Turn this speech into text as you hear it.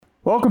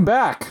Welcome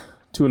back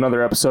to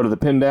another episode of The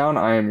Pin Down.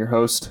 I am your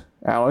host,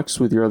 Alex,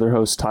 with your other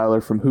host, Tyler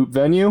from Hoop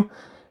Venue.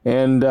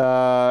 And,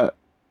 wow,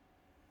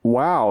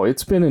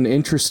 it's been an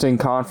interesting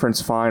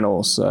conference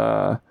finals.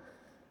 A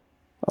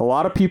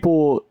lot of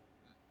people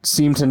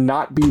seem to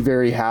not be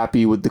very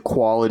happy with the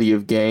quality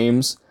of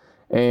games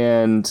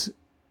and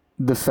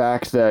the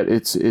fact that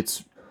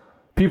it's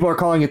people are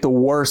calling it the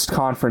worst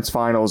conference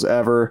finals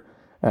ever.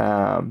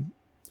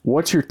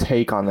 What's your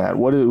take on that?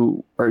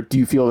 Do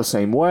you feel the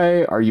same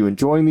way? Are you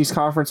enjoying these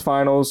conference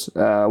finals?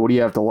 What do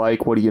you have to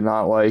like? What do you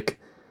not like?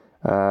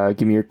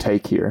 Give me your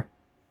take here.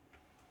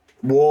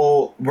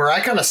 Well, where I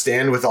kind of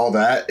stand with all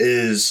that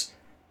is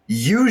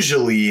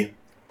usually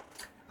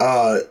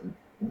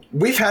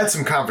we've had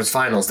some conference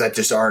finals that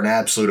just are an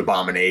absolute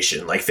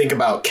abomination. Like, think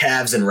about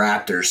Cavs and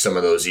Raptors some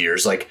of those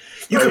years. Like,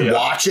 you could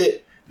watch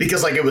it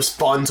because, like, it was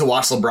fun to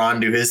watch LeBron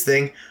do his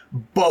thing,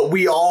 but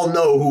we all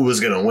know who was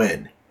going to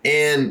win.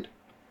 And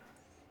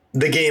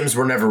the games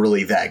were never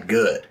really that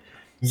good.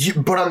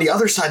 But on the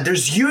other side,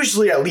 there's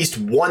usually at least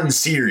one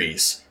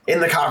series in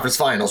the conference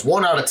finals,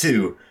 1 out of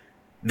 2,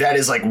 that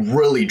is, like,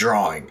 really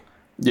drawing.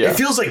 Yeah. It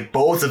feels like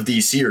both of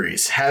these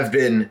series have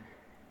been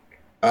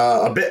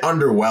a bit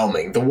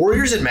underwhelming. The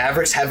Warriors and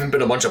Mavericks haven't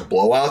been a bunch of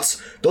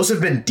blowouts. Those have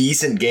been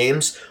decent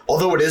games.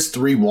 Although it is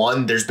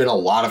 3-1, there's been a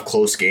lot of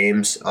close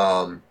games,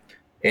 and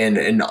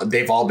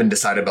they've all been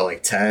decided by,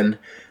 like, 10.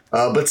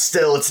 But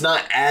still, it's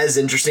not as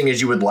interesting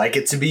as you would like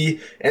it to be.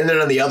 And then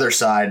on the other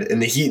side, in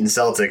the Heat and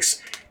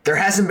Celtics, there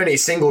hasn't been a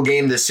single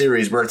game this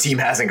series where a team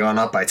hasn't gone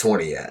up by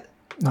 20 yet.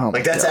 Oh,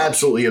 like, that's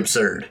absolutely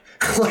absurd.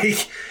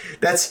 Like,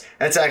 that's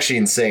actually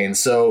insane.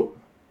 So,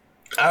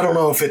 I don't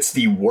know if it's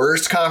the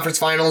worst conference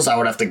finals. I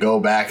would have to go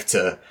back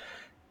to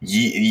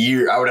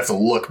I would have to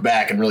look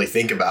back and really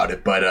think about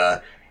it.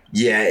 But,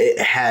 yeah, it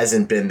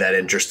hasn't been that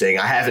interesting.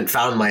 I haven't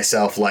found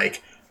myself,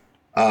 like,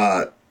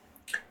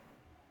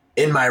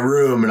 in my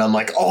room and I'm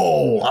like,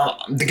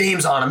 the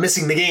game's on, I'm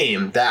missing the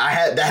game.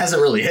 That hasn't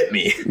really hit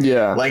me.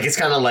 Yeah. Like, it's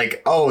kind of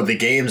like, the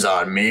game's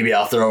on, maybe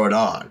I'll throw it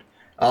on.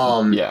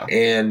 Yeah.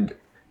 And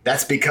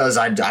that's because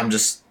I'm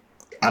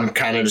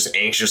kind of just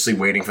anxiously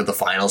waiting for the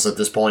finals at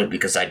this point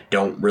because I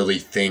don't really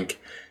think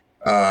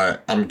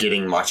I'm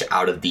getting much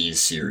out of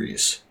these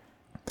series.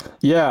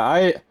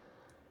 Yeah,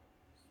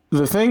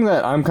 the thing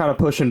that I'm kind of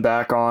pushing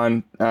back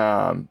on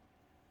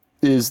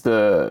is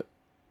the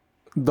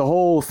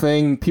whole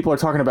thing. People are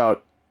talking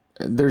about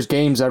there's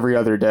games every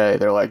other day.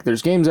 They're like,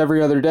 there's games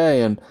every other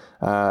day, and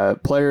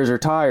players are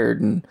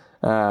tired, and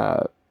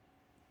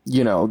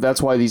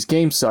that's why these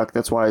games suck.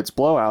 That's why it's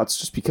blowouts,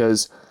 just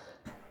because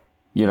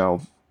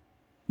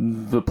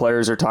the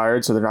players are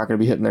tired, so they're not going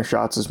to be hitting their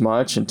shots as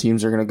much, and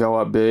teams are going to go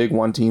up big.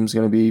 One team's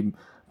going to be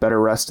better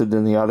rested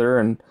than the other.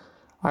 And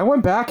I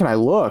went back and I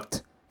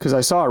looked because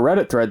I saw a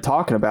Reddit thread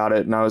talking about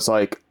it, and I was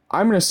like,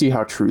 I'm going to see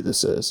how true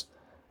this is.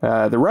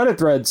 The Reddit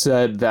thread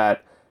said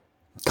that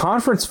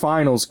conference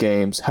finals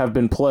games have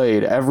been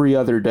played every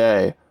other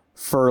day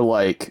for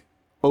like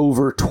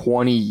over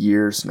 20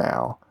 years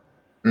now.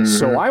 Mm-hmm.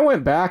 So I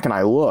went back and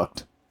I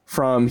looked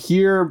from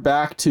here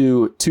back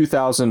to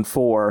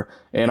 2004,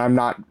 and I'm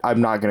not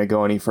going to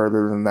go any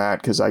further than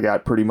that because I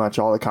got pretty much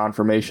all the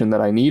confirmation that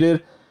I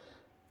needed.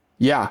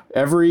 Yeah,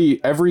 every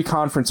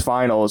conference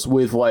finals,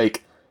 with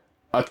like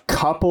a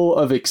couple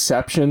of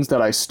exceptions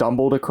that I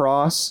stumbled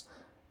across,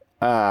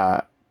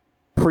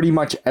 pretty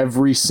much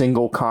every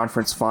single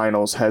conference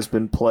finals has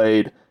been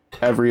played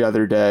every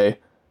other day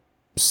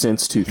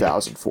since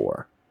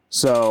 2004.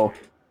 So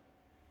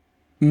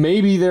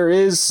maybe there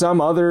is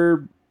some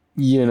other,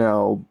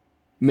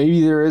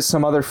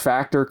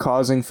 factor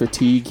causing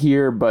fatigue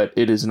here, but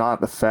it is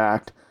not the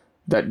fact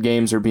that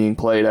games are being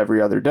played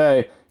every other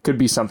day. Could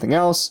be something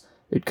else.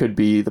 It could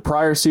be the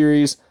prior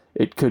series.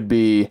 It could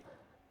be,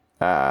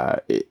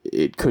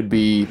 it could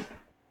be,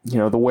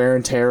 the wear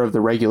and tear of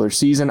the regular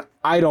season.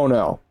 I don't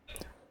know.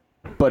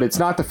 But it's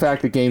not the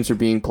fact that games are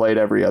being played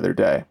every other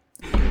day.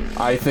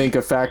 I think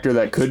a factor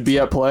that could be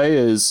at play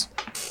is,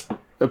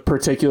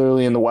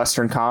 particularly in the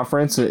Western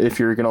Conference, if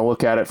you're going to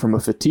look at it from a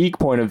fatigue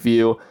point of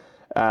view,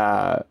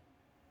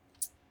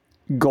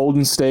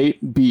 Golden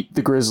State beat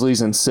the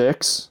Grizzlies in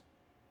 6,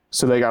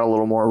 so they got a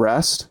little more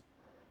rest.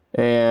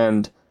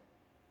 And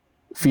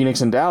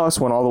Phoenix and Dallas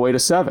went all the way to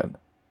 7.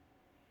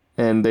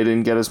 And they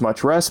didn't get as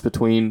much rest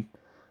between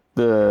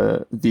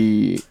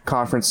the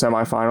conference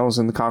semifinals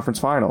and the conference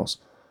finals.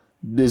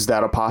 Is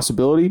that a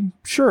possibility?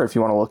 Sure, if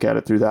you want to look at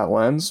it through that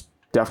lens,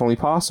 definitely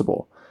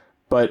possible.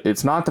 But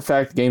it's not the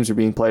fact that games are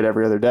being played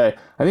every other day.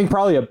 I think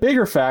probably a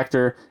bigger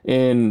factor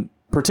in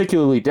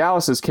particularly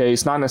Dallas's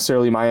case, not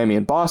necessarily Miami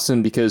and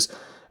Boston, because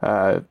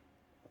I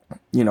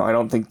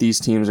don't think these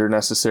teams are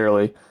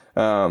necessarily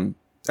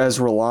as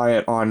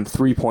reliant on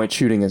three-point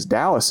shooting as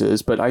Dallas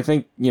is. But I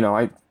think, you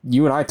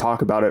and I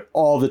talk about it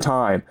all the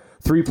time.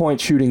 Three-point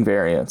shooting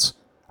variance.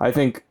 I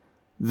think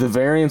the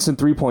variance in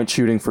three-point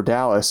shooting for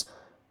Dallas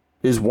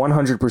is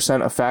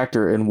 100% a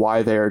factor in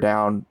why they are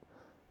down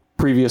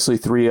previously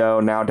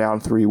 3-0, now down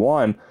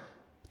 3-1.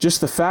 just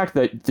the fact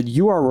that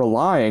you are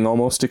relying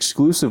almost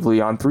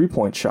exclusively on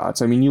 3-point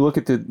shots. I mean, you look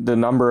at the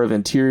number of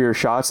interior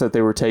shots that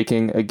they were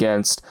taking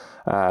against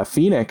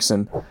Phoenix,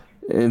 and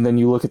then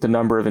you look at the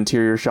number of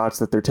interior shots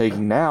that they're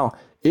taking now.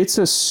 It's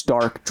a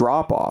stark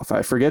drop-off.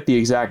 I forget the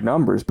exact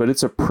numbers, but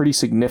it's a pretty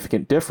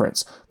significant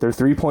difference. Their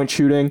 3-point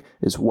shooting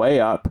is way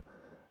up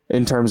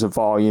in terms of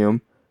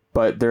volume,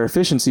 but their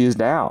efficiency is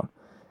down.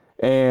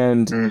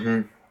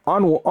 And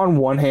on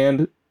one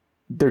hand,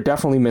 they're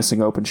definitely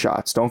missing open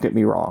shots, don't get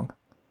me wrong.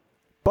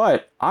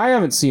 But I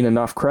haven't seen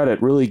enough credit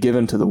really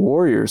given to the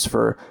Warriors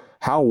for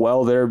how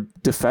well they're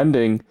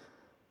defending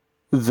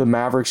the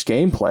Mavericks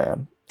game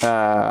plan.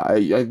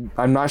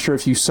 I'm not sure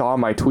if you saw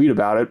my tweet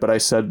about it, but I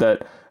said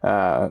that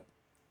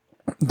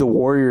the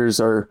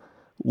Warriors are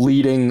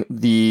leading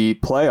the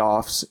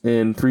playoffs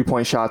in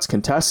 3-point shots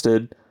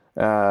contested,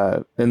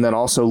 and then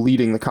also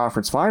leading the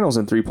conference finals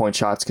in 3-point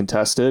shots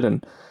contested.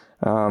 And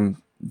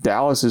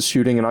Dallas is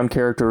shooting an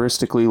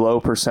uncharacteristically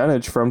low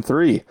percentage from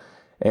 3.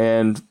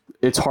 And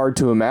it's hard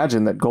to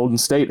imagine that Golden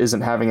State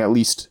isn't having at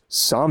least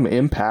some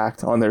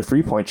impact on their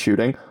 3-point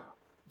shooting.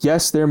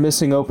 Yes, they're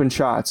missing open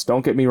shots.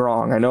 Don't get me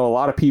wrong. I know a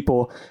lot of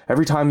people,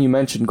 every time you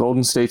mention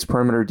Golden State's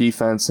perimeter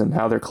defense and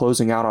how they're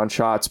closing out on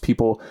shots,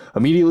 people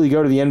immediately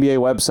go to the NBA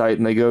website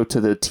and they go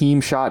to the team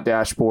shot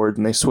dashboard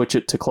and they switch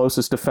it to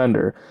closest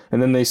defender.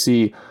 And then they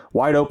see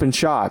wide open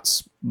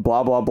shots,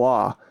 blah, blah,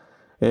 blah.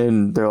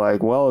 And they're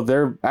like, well,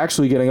 they're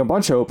actually getting a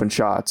bunch of open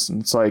shots.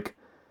 And it's like,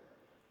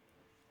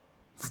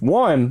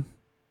 one,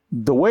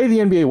 the way the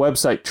NBA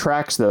website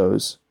tracks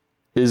those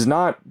is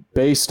not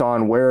based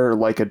on where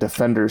like a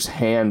defender's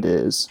hand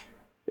is.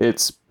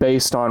 It's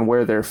based on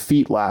where their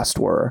feet last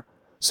were.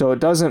 So it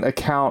doesn't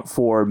account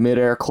for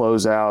mid-air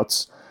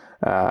closeouts,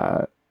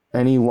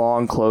 any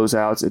long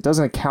closeouts. It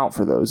doesn't account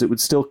for those. It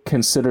would still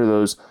consider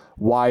those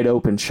wide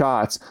open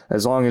shots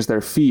as long as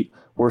their feet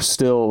were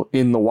still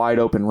in the wide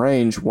open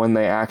range when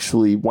they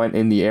actually went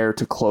in the air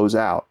to close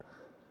out.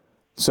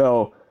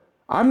 So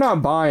I'm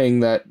not buying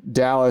that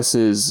Dallas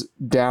is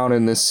down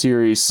in this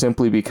series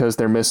simply because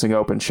they're missing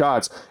open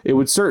shots. It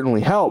would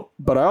certainly help,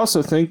 but I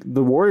also think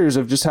the Warriors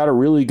have just had a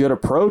really good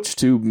approach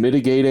to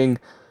mitigating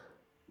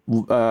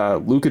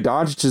Luka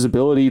Doncic's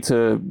ability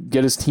to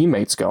get his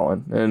teammates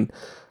going. And,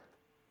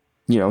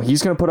 you know,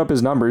 he's going to put up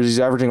his numbers. He's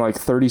averaging like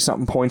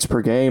 30-something points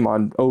per game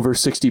on over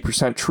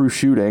 60% true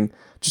shooting.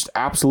 Just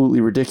absolutely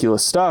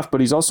ridiculous stuff,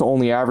 but he's also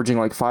only averaging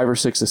like 5 or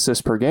 6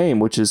 assists per game,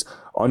 which is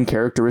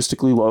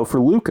uncharacteristically low for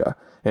Luka.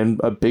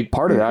 And a big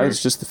part of that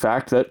is just the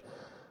fact that,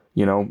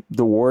 you know,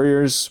 the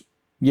Warriors,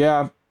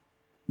 yeah,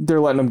 they're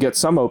letting them get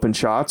some open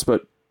shots,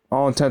 but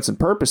all intents and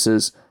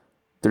purposes,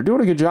 they're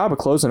doing a good job of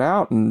closing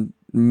out and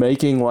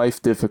making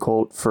life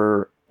difficult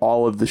for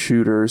all of the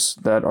shooters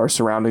that are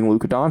surrounding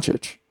Luka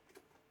Doncic.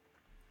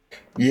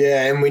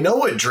 Yeah, and we know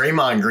what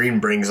Draymond Green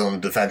brings on the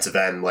defensive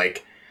end.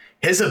 Like,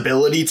 his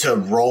ability to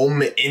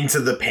roam into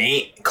the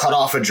paint, cut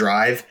off a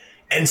drive,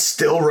 and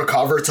still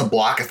recover to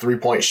block a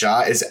 3-point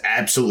shot is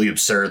absolutely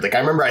absurd. Like, I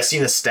remember I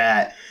seen a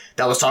stat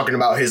that was talking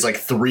about his like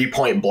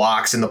 3-point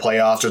blocks in the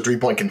playoffs or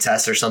 3-point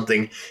contests or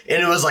something,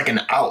 and it was like an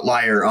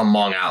outlier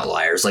among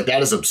outliers. Like,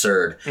 that is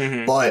absurd.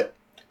 But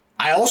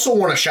I also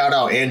want to shout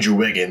out Andrew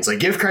Wiggins. Like,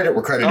 give credit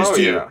where credit is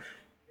due. Yeah.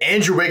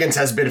 Andrew Wiggins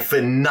has been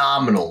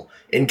phenomenal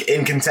in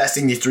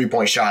contesting these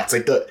 3-point shots.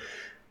 Like,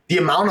 the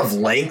amount of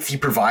length he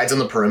provides on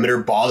the perimeter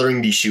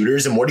bothering these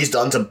shooters and what he's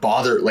done to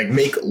bother, like,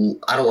 make,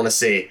 I don't want to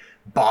say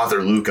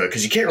bother Luka,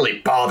 because you can't really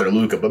bother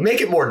Luka, but make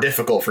it more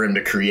difficult for him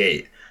to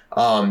create.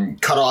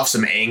 Cut off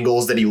some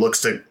angles that he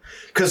looks to,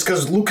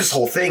 because Luka's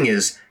whole thing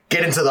is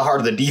get into the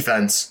heart of the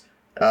defense,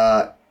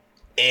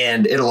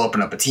 and it'll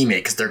open up a teammate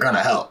because they're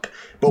gonna help.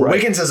 But right.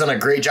 Wiggins has done a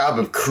great job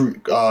of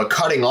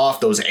cutting off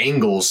those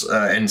angles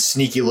and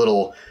sneaky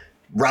little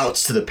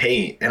routes to the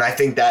paint, and I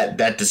think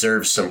that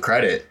deserves some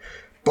credit.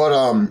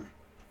 But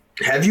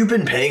have you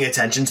been paying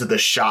attention to the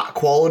shot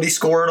quality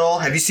score at all?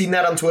 Have you seen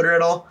that on Twitter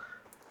at all?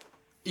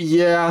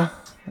 Yeah,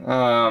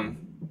 I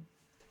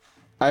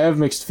have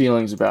mixed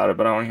feelings about it,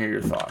 but I want to hear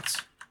your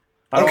thoughts.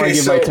 I don't want to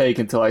give my take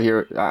until I hear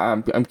it.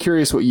 I'm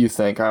curious what you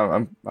think.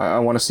 I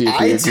want to see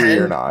if you agree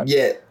or not.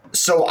 Yeah,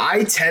 so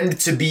I tend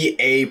to be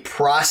a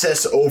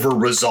process over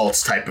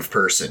results type of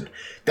person.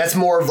 That's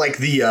more of like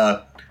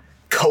the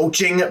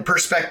coaching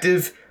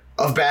perspective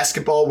of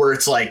basketball, where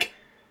it's like,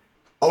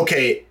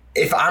 okay,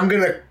 if I'm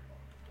gonna,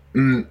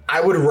 I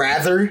would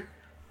rather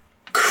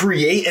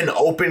create an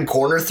open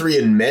corner 3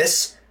 and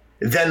miss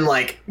than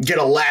like get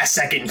a last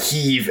second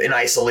heave in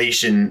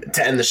isolation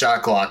to end the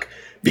shot clock,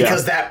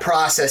 because that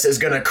process is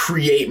going to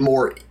create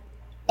more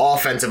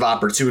offensive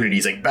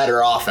opportunities, like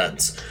better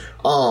offense.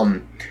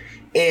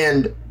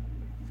 And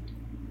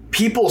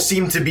people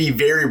seem to be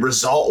very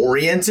result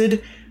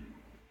oriented.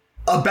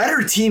 A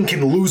better team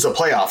can lose a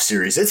playoff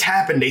series. It's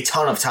happened a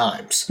ton of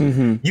times.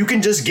 You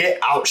can just get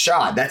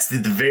outshot. That's the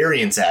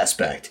variance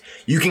aspect.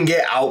 You can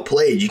get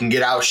outplayed. You can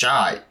get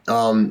outshot.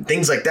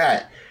 Things like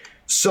that.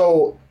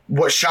 So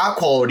what shot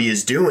quality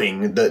is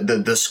doing,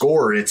 the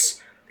score,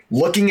 it's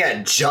looking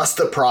at just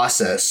the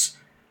process,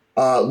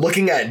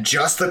 looking at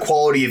just the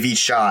quality of each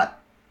shot,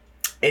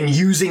 and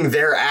using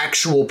their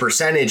actual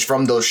percentage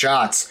from those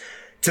shots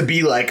to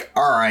be like,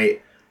 all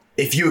right,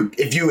 if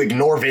you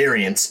ignore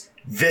variance,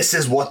 this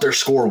is what their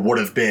score would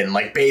have been,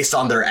 like based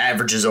on their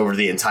averages over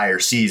the entire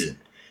season.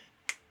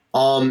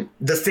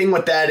 The thing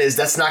with that is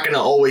that's not going to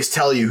always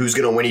tell you who's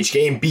going to win each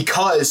game,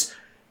 because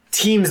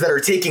teams that are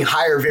taking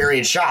higher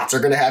variance shots are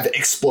going to have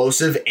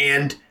explosive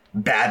and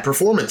bad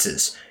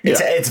performances.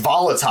 It's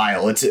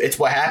volatile. It's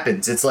what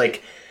happens. It's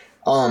like,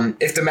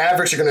 if the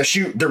Mavericks are going to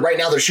shoot, right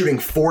now they're shooting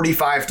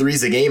 45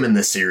 threes a game in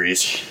this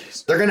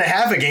series. They're going to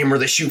have a game where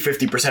they shoot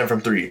 50%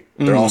 from three.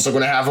 They're also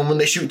going to have them when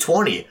they shoot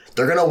 20.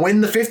 They're going to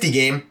win the 50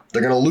 game.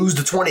 They're going to lose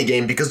the 20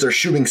 game because they're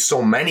shooting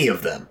so many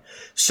of them.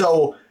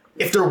 So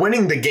if they're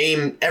winning the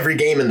game, every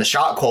game in the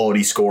shot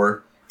quality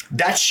score,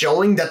 that's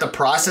showing that the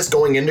process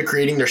going into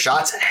creating their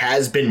shots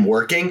has been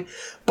working,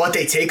 but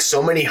they take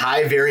so many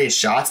high variance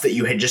shots that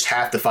you just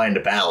have to find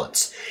a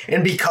balance.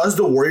 And because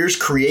the Warriors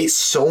create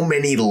so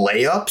many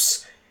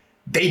layups,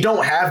 they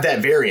don't have that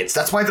variance.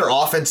 That's why their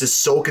offense is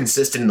so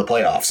consistent in the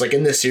playoffs. Like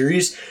in this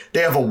series,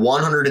 they have a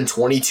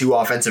 122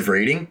 offensive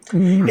rating.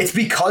 It's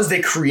because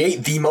they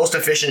create the most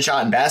efficient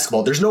shot in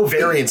basketball. There's no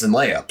variance in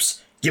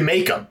layups. You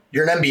make them.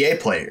 You're an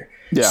NBA player.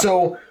 Yeah.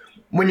 So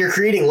when you're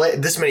creating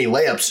this many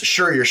layups,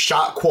 sure, your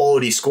shot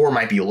quality score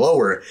might be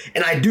lower.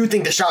 And I do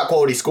think the shot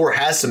quality score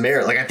has some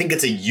merit. Like, I think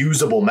it's a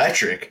usable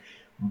metric,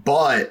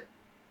 but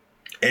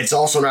it's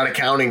also not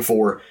accounting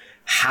for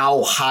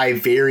how high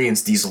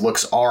variance these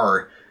looks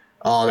are.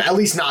 At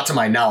least not to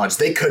my knowledge.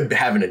 They could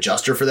have an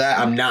adjuster for that.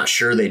 I'm not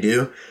sure they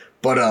do.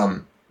 But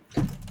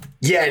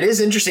yeah, it is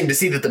interesting to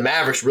see that the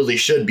Mavericks really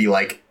should be,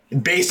 like,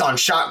 based on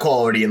shot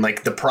quality and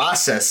like the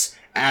process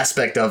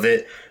aspect of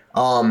it.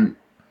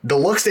 The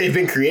looks they've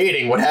been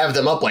creating would have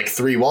them up like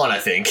 3-1, I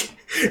think,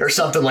 or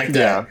something like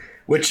that,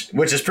 which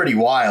is pretty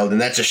wild.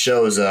 And that just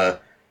shows,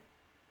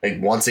 like,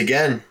 once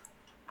again,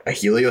 a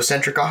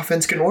heliocentric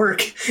offense can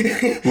work.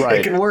 Right.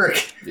 It can work.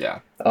 Yeah.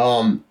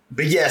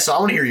 But yeah, so I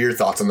want to hear your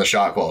thoughts on the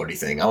shot quality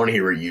thing. I want to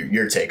hear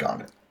your take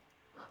on it.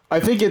 I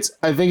think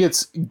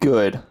it's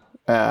good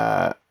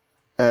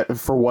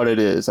for what it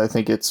is. I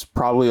think it's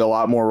probably a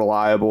lot more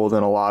reliable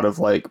than a lot of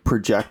like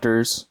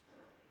projectors.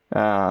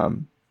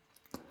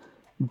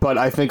 But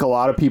I think a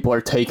lot of people are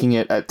taking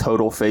it at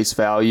total face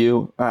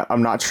value.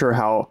 I'm not sure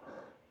how,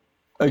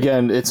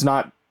 again, it's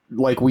not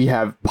like we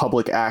have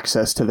public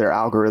access to their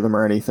algorithm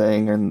or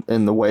anything, and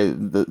in the way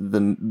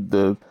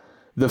the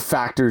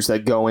factors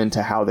that go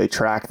into how they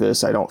track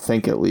this, I don't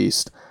think, at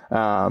least.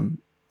 But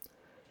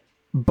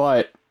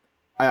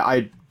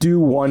I do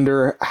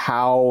wonder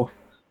how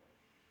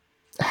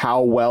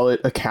well it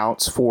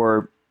accounts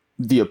for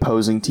the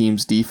opposing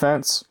team's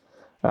defense.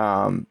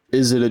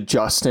 Is it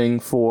adjusting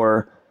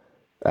for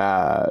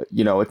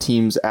a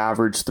team's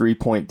average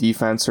 3-point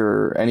defense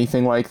or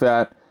anything like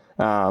that?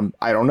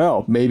 I don't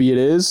know. Maybe it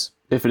is.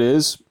 If it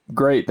is,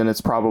 great. Then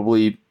it's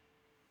probably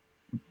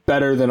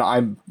better than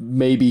I'm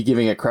maybe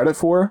giving it credit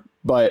for,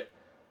 but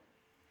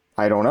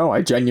I don't know.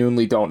 I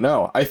genuinely don't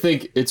know. I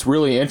think it's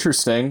really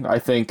interesting. I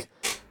think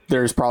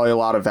there's probably a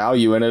lot of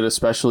value in it,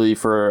 especially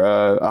for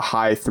a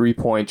high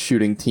 3-point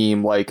shooting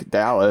team like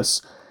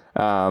Dallas.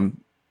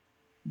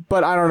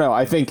 But I don't know.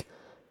 I think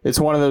it's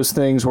one of those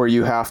things where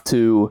you have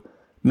to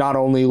not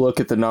only look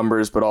at the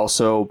numbers, but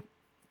also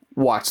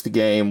watch the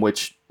game,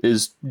 which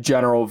is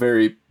general,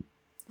 very,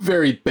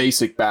 very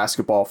basic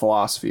basketball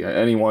philosophy.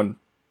 Anyone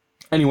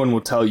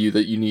will tell you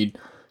that you need,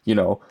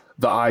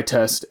 the eye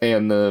test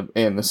and the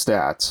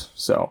stats.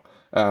 So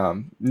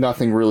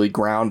nothing really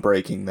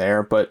groundbreaking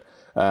there. But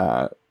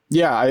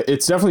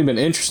it's definitely been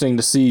interesting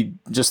to see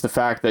just the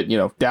fact that,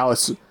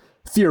 Dallas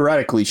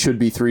theoretically should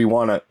be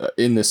 3-1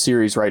 in this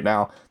series right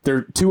now.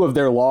 Two of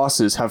their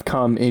losses have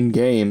come in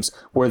games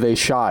where they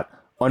shot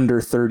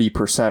under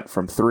 30%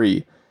 from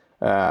three.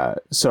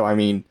 So, I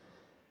mean,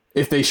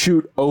 if they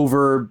shoot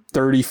over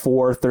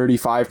 34,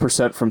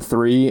 35% from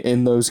three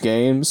in those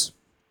games,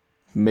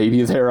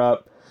 maybe they're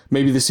up.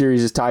 Maybe the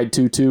series is tied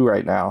 2-2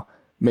 right now.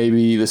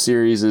 Maybe the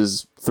series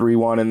is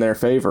 3-1 in their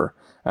favor.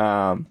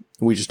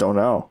 We just don't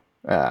know.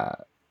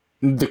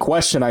 The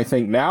question, I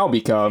think, now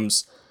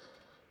becomes,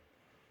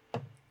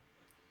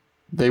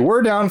 they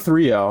were down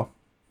 3-0.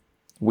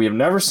 We have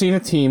never seen a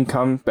team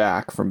come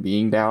back from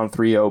being down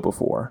 3-0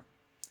 before.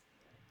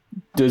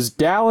 Does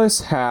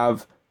Dallas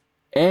have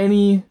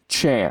any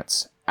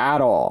chance at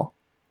all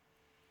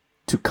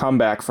to come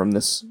back from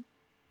this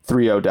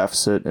 3-0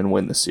 deficit and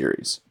win the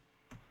series?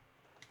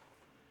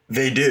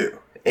 They do.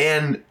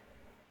 And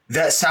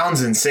that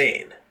sounds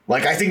insane.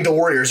 Like, I think the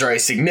Warriors are a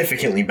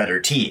significantly better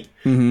team.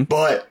 Mm-hmm.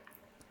 But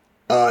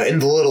in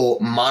the little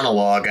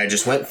monologue I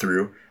just went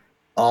through,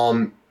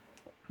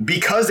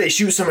 because they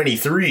shoot so many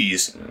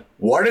threes,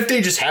 what if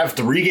they just have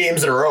 3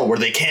 games in a row where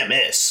they can't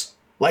miss?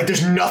 Like,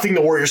 there's nothing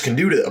the Warriors can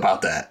do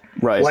about that.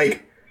 Right.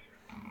 Like,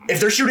 if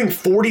they're shooting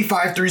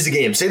 45 threes a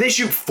game, say they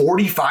shoot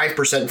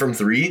 45% from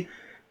three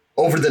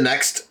over the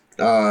next,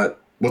 over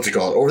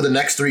the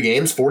next 3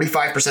 games,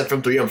 45%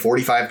 from three on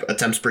 45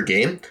 attempts per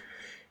game,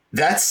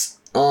 that's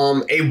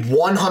a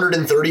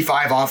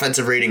 135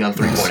 offensive rating on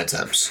 3-point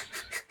attempts.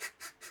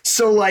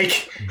 So,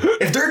 like,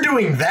 if they're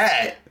doing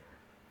that,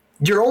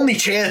 your only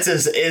chance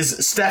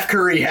is Steph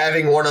Curry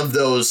having one of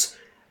those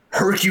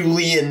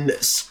Herculean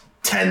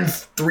 10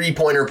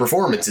 3-pointer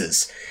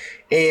performances.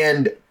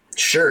 And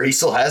sure, he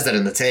still has that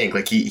in the tank.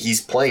 Like,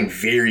 he's playing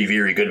very,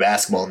 very good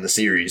basketball in the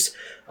series,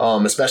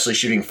 especially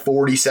shooting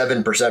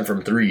 47%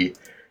 from three.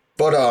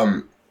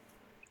 But,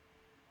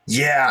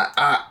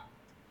 yeah,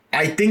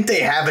 I think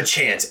they have a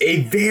chance,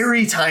 a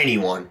very tiny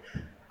one.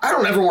 I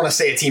don't ever want to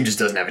say a team just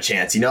doesn't have a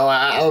chance. You know,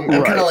 I'm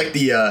kind of like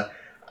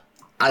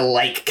I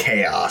like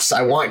chaos.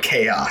 I want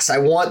chaos. I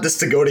want this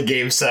to go to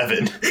Game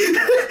 7.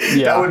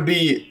 Yeah.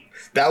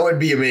 That would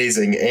be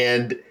amazing.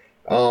 And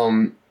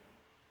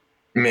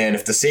man,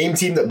 if the same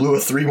team that blew a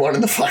 3-1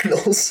 in the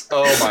finals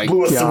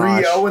blew a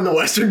 3-0 in the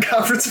Western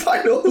Conference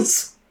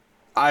Finals.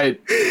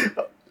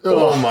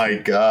 Oh my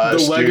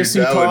gosh. The legacy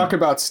talk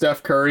about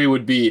Steph Curry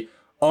would be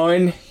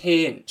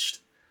unhinged.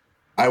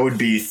 I would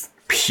be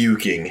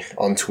puking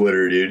on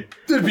Twitter, dude.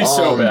 It'd be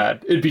so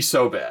bad. It'd be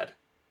so bad.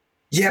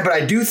 Yeah, but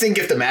I do think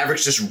if the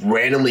Mavericks just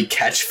randomly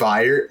catch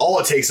fire, all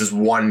it takes is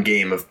one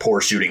game of poor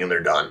shooting and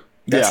they're done.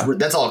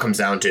 That's all it comes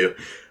down to.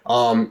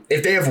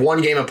 If they have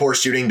one game of poor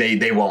shooting,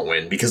 they won't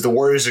win because the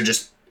Warriors are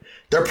just,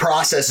 their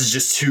process is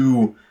just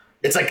too,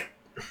 it's like,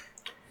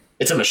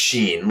 it's a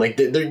machine. Like,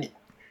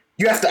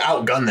 you have to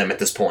outgun them at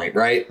this point,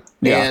 right?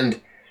 Yeah.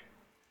 And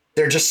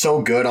they're just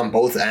so good on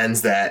both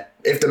ends that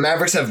if the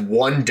Mavericks have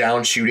one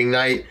down shooting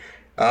night,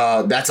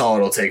 that's all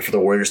it'll take for the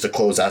Warriors to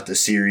close out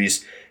this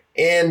series.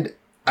 And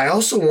I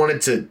also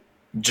wanted to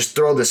just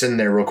throw this in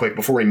there real quick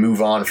before we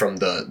move on from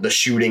the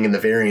shooting and the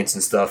variance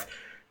and stuff.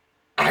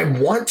 I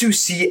want to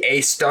see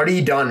a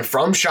study done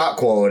from Shot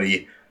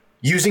Quality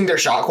using their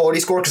Shot Quality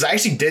score, because I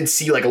actually did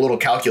see like a little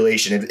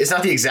calculation. It's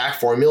not the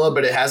exact formula,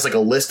 but it has like a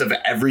list of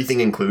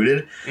everything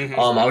included. Mm-hmm.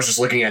 I was just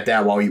looking at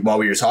that while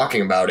we were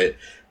talking about it.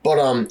 But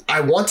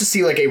I want to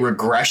see like a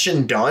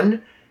regression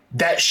done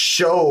that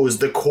shows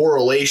the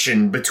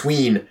correlation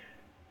between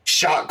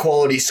Shot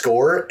Quality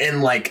score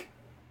and like,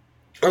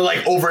 or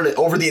like over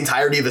the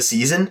entirety of the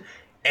season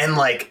and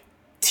like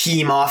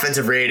team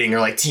offensive rating or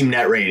like team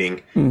net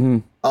rating. Mm-hmm.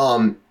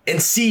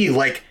 And see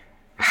like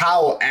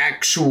how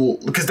actual,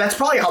 because that's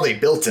probably how they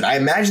built it. I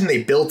imagine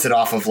they built it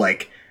off of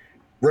like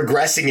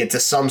regressing it to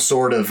some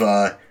sort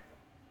of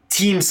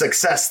team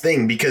success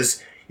thing,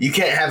 because you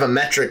can't have a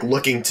metric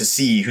looking to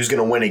see who's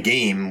going to win a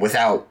game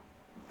without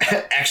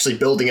actually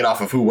building it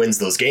off of who wins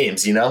those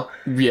games, you know?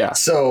 Yeah.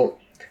 So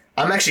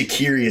I'm actually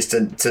curious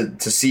to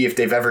see if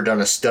they've ever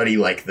done a study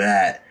like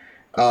that,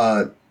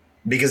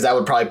 because that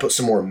would probably put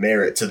some more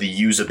merit to the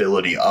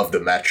usability of the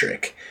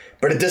metric.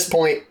 But at this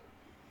point,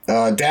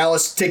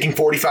 Dallas taking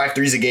 45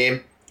 threes a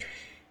game.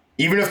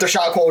 Even if their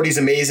shot quality is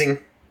amazing,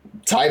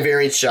 high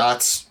variance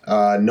shots,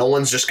 no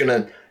one's just going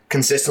to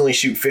consistently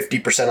shoot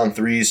 50% on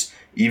threes,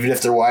 even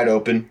if they're wide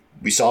open.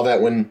 We saw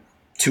that when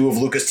two of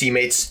Luka's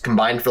teammates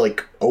combined for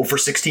like 0 for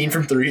 16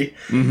 from three.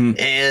 Mm-hmm.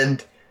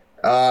 And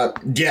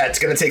yeah, it's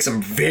going to take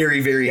some very,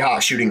 very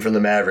hot shooting from the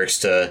Mavericks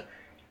to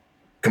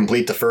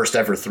complete the first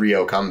ever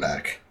 3-0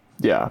 comeback.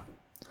 Yeah.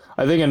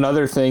 I think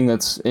another thing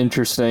that's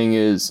interesting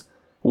is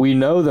we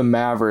know the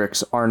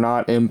Mavericks are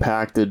not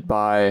impacted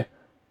by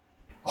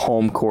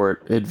home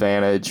court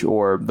advantage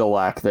or the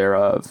lack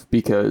thereof,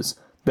 because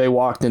they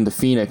walked into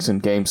Phoenix in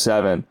Game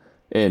 7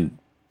 and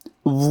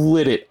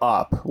lit it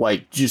up,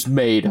 like just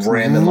made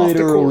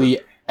literally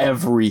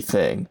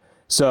everything.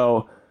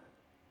 So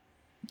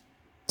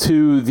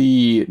to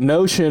the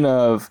notion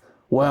of,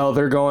 well,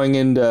 they're going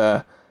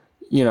into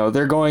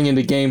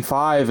Game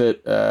 5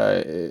 at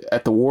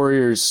the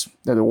Warriors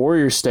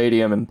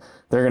stadium, and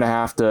they're gonna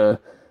have to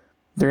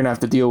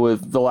deal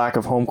with the lack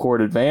of home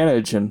court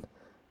advantage. And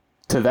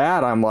to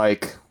that, I'm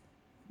like,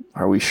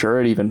 are we sure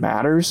it even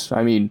matters?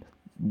 I mean,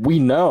 we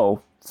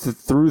know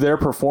through their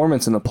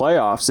performance in the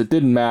playoffs, it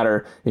didn't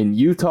matter in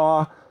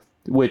Utah,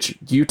 which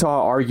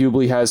Utah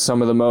arguably has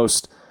some of the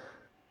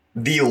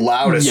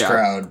loudest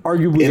crowd,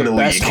 arguably in the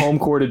best home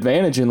court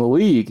advantage in the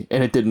league,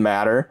 and it didn't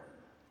matter.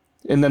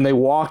 And then they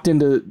walked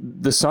into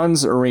the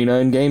Suns arena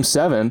in Game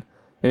 7,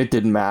 and it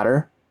didn't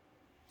matter.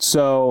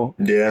 So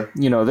yeah,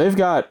 they've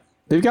got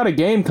a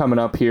game coming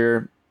up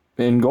here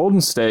in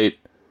Golden State,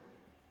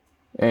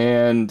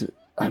 and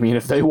I mean,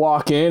 if they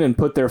walk in and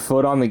put their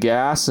foot on the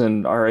gas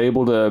and are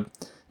able to,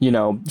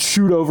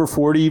 shoot over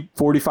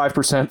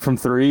 45% from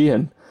three,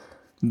 and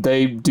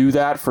they do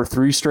that for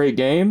 3 straight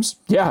games,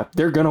 yeah,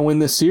 they're going to win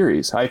this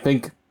series. I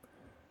think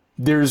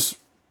there's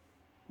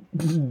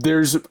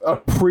a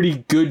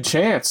pretty good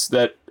chance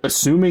that,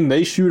 assuming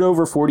they shoot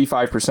over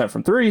 45%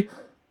 from three,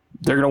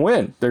 they're going to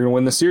win. They're going to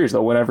win the series.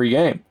 They'll win every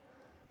game.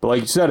 But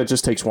like you said, it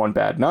just takes one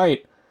bad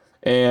night,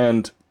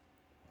 and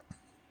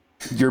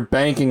you're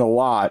banking a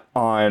lot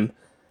on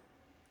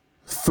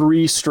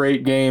 3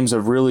 straight games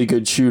of really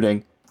good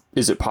shooting.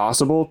 Is it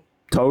possible?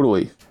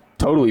 Totally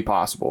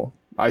possible.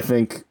 I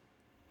think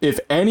if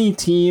any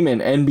team in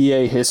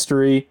NBA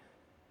history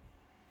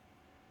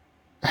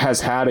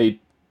has had a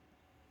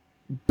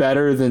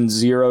better than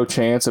 0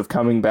 chance of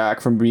coming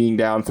back from being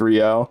down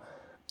 3-0,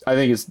 I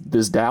think it's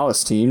this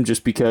Dallas team,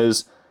 just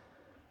because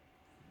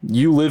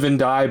you live and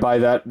die by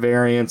that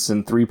variance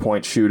in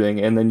 3-point shooting.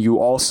 And then you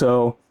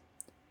also,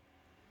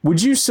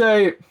 would you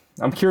say,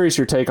 I'm curious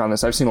your take on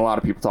this. I've seen a lot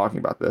of people talking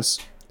about this.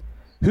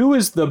 Who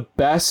is the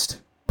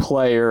best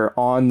player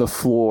on the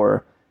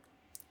floor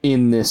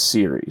in this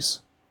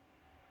series?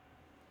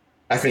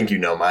 I think you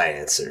know my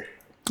answer.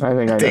 I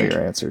think I know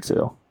your answer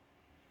too.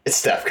 It's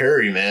Steph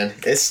Curry, man.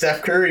 It's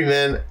Steph Curry,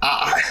 man.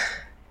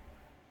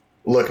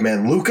 Look,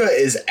 man, Luka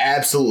is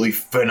absolutely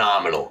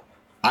phenomenal.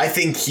 I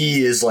think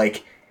he is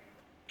like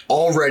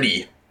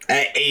already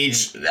at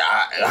age,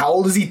 how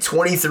old is he?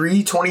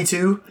 23,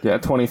 22? Yeah,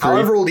 23.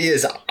 However old he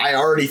is, I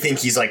already think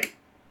he's like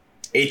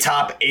a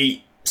top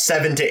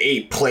 7 to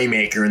 8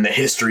 playmaker in the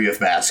history of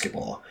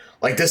basketball.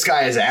 Like, this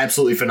guy is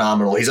absolutely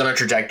phenomenal. He's on a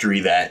trajectory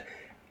that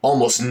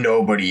almost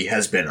nobody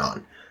has been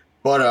on.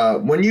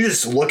 But when you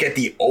just look at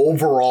the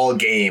overall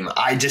game,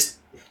 I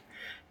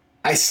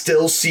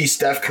still see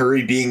Steph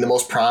Curry being the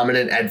most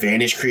prominent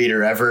advantage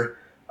creator ever.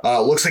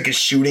 Looks like his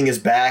shooting is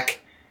back.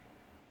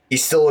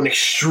 He's still an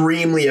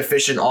extremely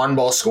efficient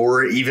on-ball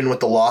scorer, even with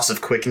the loss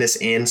of quickness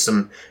and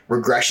some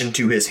regression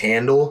to his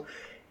handle.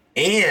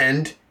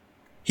 And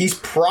he's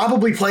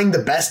probably playing the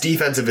best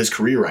defense of his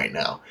career right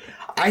now.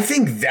 I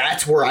think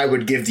that's where I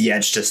would give the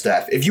edge to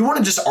Steph. If you want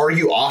to just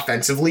argue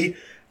offensively,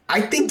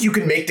 I think you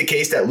can make the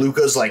case that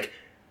Luka's like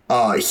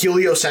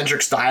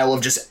heliocentric style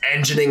of just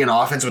engineering an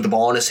offense with the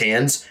ball in his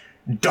hands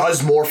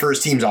does more for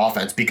his team's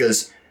offense,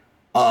 because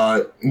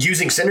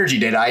using synergy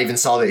data, I even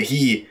saw that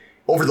he,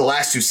 over the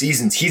last 2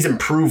 seasons, he's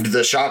improved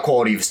the shot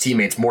quality of his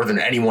teammates more than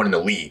anyone in the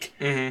league.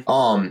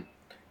 Mm-hmm.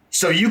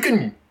 So you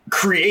can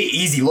create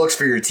easy looks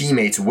for your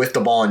teammates with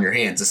the ball in your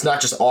hands. It's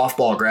not just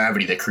off-ball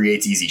gravity that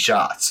creates easy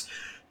shots.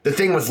 The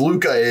thing with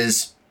Luka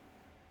is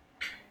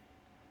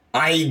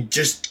I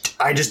just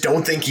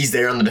don't think he's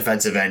there on the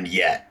defensive end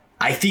yet.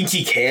 I think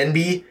he can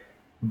be,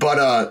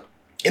 but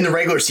in the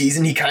regular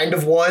season he kind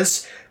of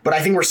was. But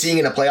I think we're seeing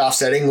in a playoff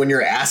setting, when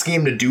you're asking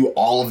him to do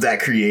all of that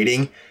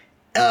creating,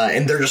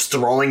 and they're just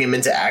throwing him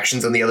into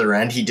actions on the other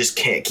end, he just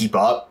can't keep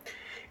up.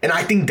 And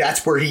I think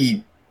that's where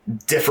he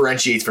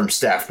differentiates from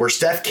Steph, where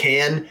Steph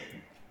can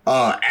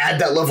add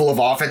that level of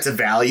offensive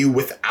value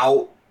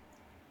without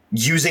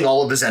using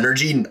all of his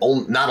energy,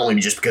 not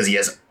only just because he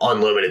has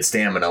unlimited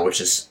stamina,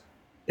 which is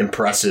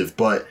impressive,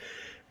 but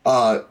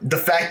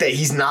the fact that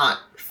he's not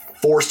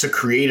forced to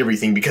create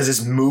everything, because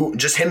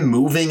just him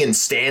moving and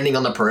standing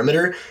on the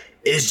perimeter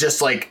is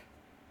just like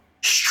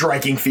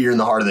striking fear in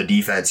the heart of the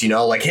defense. You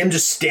know, like him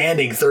just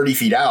standing 30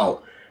 feet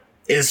out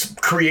is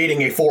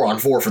creating a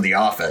 4-on-4 for the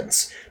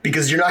offense,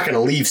 because you're not going to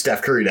leave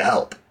Steph Curry to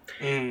help.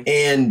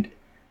 And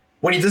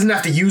when he doesn't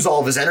have to use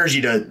all of his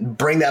energy to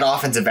bring that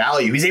offensive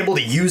value, he's able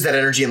to use that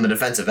energy on the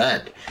defensive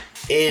end.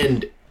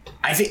 And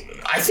I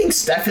think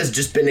Steph has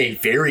just been a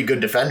very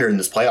good defender in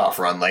this playoff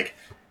run. Like,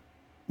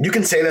 you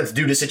can say that's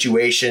due to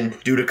situation,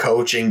 due to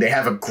coaching. They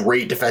have a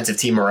great defensive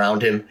team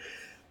around him.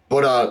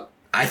 But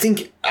I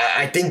think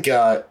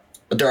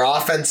their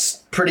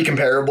offense pretty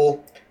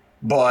comparable.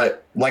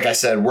 But like I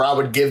said, where I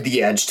would give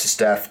the edge to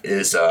Steph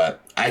is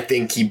I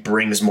think he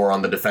brings more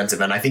on the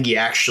defensive end. I think he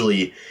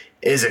actually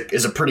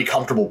is a pretty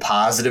comfortable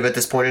positive at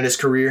this point in his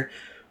career,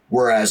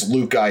 whereas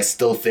Luka, I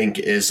still think,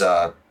 is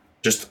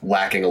just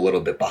lacking a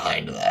little bit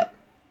behind that.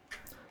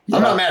 Yeah.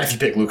 I'm not mad if you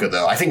pick Luka,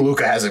 though. I think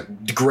Luka has a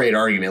great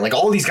argument. Like,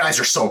 all these guys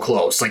are so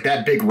close. Like,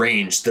 that big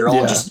range, they're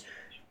all just...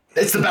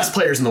 It's the best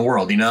players in the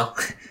world, you know?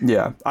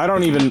 Yeah. I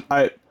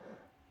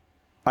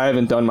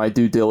haven't done my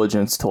due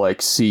diligence to,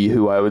 like, see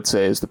who I would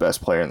say is the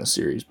best player in the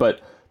series.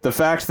 But the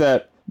fact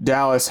that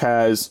Dallas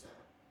has,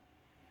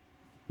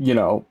 you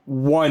know,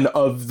 one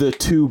of the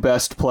 2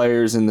 best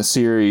players in the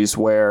series,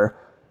 where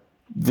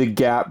the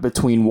gap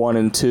between 1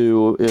 and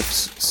 2, if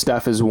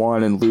Steph is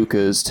 1 and Luka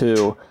is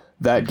 2,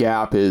 that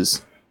gap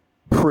is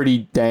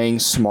pretty dang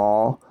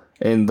small,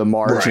 and the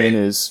margin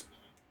is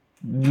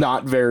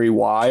not very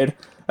wide.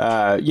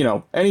 You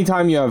know,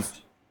 anytime you have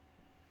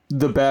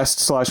the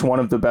best / one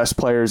of the best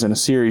players in a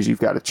series, you've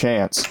got a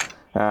chance.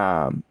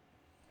 And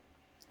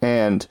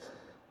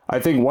I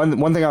think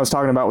one thing I was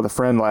talking about with a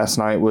friend last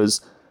night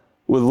was,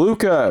 with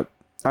Luka,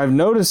 I've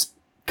noticed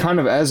kind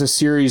of as a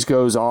series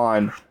goes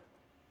on,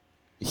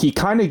 he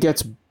kind of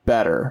gets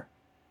better.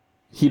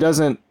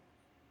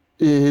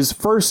 His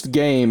first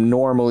game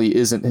normally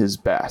isn't his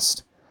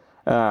best.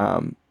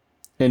 And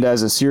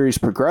as a series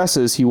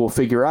progresses, he will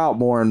figure out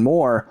more and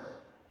more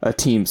a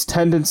team's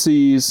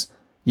tendencies,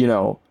 you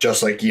know.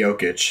 Just like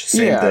Jokic,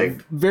 same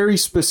thing. Very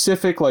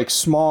specific, like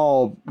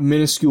small,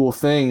 minuscule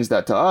things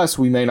that to us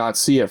we may not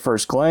see at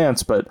first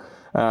glance, but,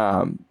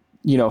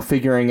 you know,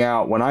 figuring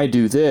out, when I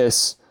do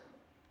this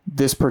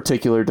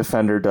particular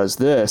defender does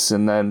this,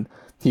 and then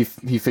he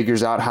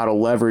figures out how to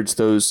leverage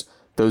those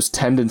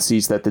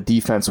tendencies that the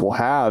defense will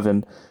have,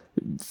 and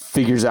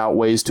figures out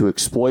ways to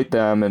exploit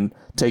them and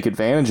take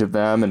advantage of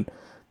them. And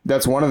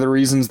that's one of the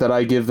reasons that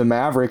I give the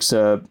Mavericks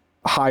a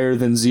higher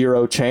than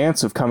 0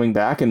 chance of coming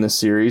back in this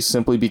series,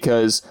 simply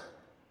because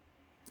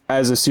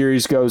as the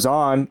series goes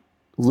on,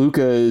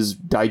 Luka is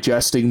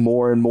digesting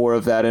more and more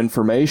of that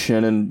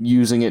information and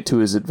using it to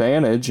his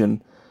advantage,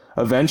 and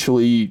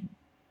eventually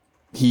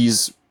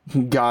he's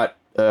got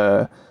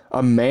a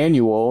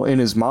manual in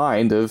his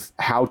mind of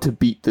how to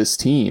beat this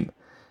team.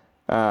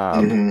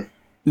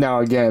 Now,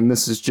 again,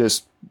 this is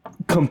just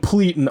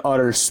complete and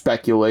utter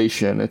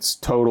speculation. It's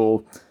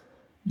total,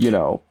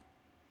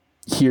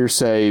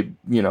 hearsay,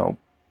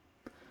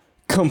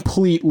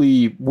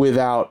 completely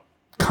without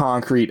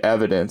concrete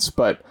evidence.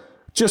 But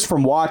just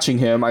from watching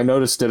him, I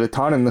noticed it a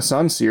ton in the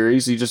Sun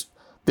series.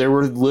 There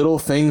were little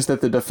things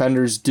that the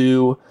defenders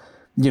do,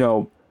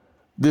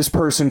 this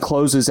person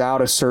closes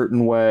out a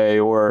certain way,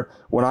 or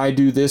when I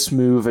do this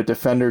move, a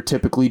defender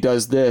typically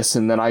does this,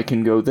 and then I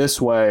can go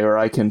this way, or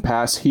I can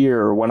pass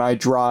here, or when I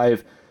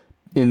drive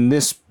in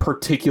this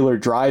particular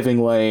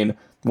driving lane,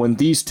 when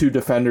these two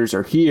defenders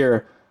are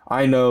here,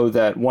 I know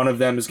that one of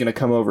them is going to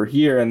come over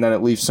here, and then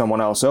it leaves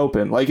someone else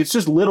open. Like, it's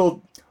just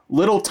little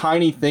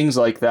tiny things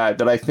like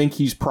that I think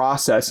he's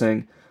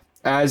processing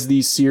as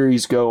these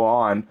series go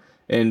on,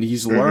 and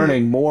he's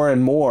learning more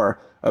and more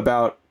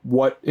about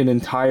what an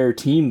entire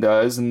team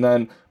does, and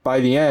then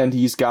by the end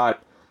he's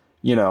got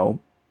a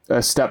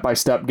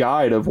step-by-step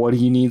guide of what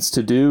he needs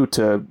to do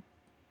to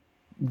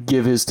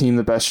give his team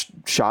the best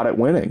shot at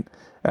winning.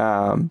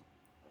 I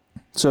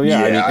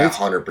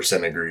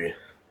 100% agree.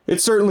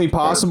 It's certainly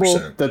possible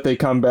 100%. that they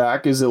come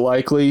back. Is it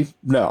likely?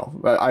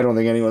 No, I don't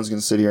think anyone's going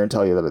to sit here and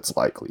tell you that it's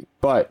likely,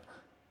 but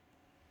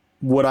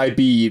would I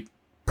be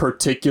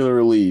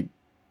particularly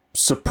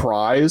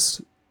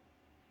surprised?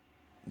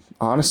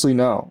 Honestly,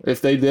 no.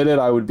 If they did it,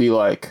 I would be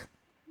like,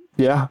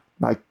 yeah,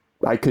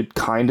 I could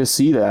kind of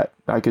see that.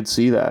 I could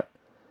see that.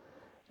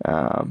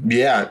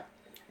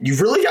 You've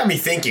really got me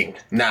thinking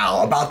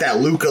now about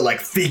that Luka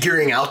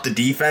figuring out the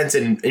defense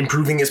and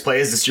improving his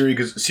play as the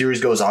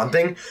series goes on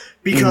thing,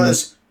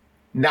 because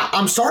now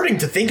I'm starting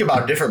to think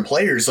about different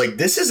players. Like,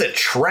 this is a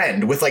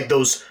trend with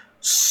those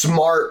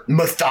smart,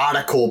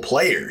 methodical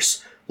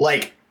players.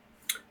 Like,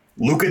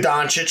 Luka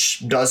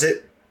Doncic does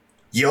it.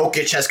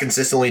 Jokic has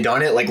consistently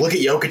done it. Like, look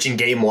at Jokic in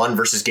Game 1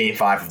 versus Game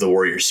 5 of the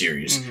Warriors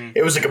series.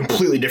 It was a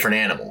completely different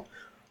animal.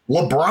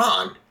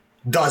 LeBron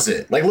does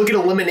it. Like, look at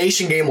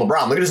elimination game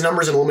LeBron. Look at his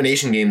numbers in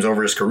elimination games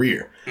over his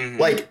career.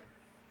 Like,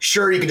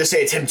 sure, you could just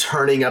say it's him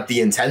turning up the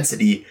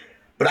intensity,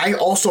 but I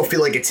also feel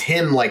like it's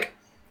him,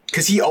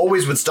 because he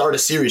always would start a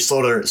series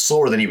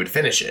slower than he would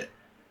finish it.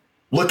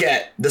 Look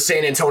at the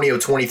San Antonio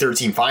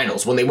 2013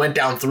 finals. When they went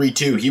down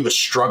 3-2, he was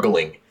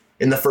struggling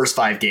in the first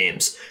 5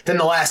 games. Then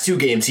the last 2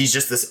 games, he's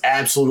just this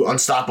absolute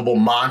unstoppable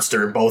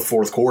monster in both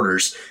fourth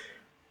quarters.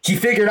 He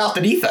figured out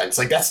the defense.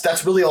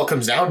 That's really all it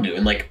comes down to.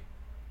 And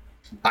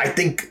I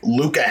think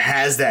Luka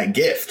has that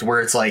gift where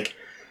it's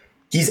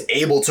he's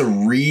able to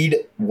read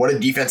what a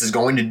defense is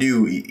going to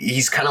do.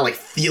 He's kind of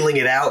feeling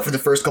it out for the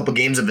first couple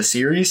games of the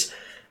series.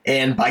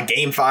 And by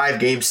Game 5,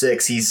 Game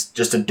 6, he's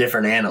just a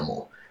different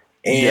animal.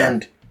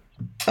 And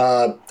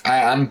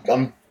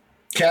I'm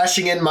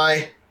cashing in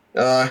my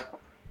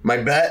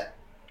bet.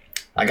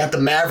 I got the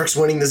Mavericks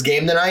winning this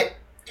game tonight.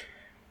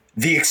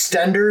 The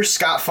extender,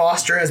 Scott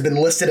Foster, has been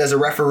listed as a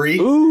referee.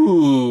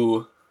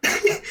 Ooh.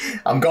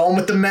 I'm going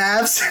with the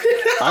Mavs.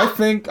 I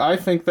think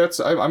that's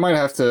I might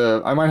have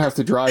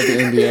to drive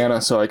to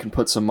Indiana so I can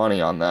put some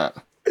money on that.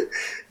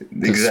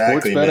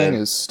 Exactly. Sports betting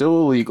is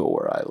still illegal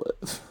where I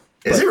live.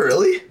 Is it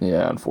really?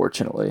 Yeah,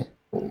 unfortunately.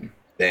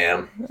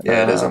 Damn.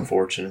 Yeah, it is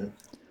unfortunate.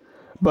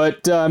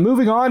 But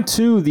moving on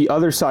to the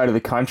other side of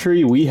the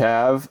country, we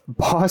have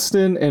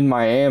Boston and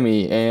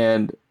Miami,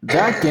 and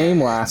that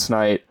game last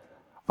night.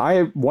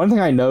 One thing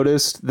I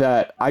noticed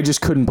that I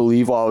just couldn't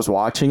believe while I was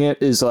watching it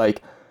is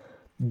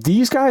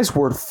these guys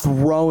were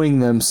throwing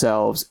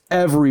themselves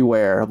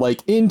everywhere,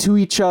 into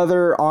each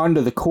other,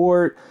 onto the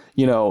court,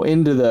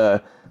 into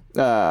the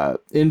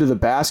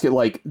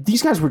basket.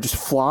 These guys were just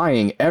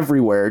flying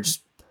everywhere,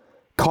 just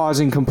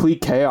causing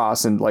complete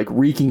chaos and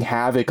wreaking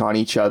havoc on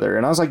each other.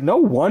 And I was like, no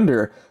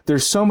wonder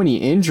there's so many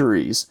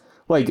injuries.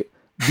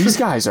 These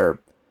guys are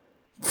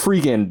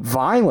freaking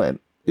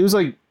violent. It was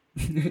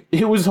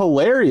it was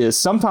hilarious.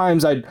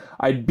 Sometimes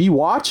I'd be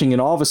watching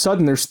and all of a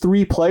sudden there's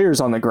 3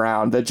 players on the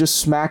ground that just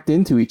smacked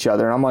into each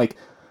other. And I'm like,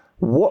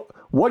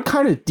 what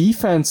kind of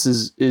defense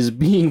is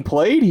being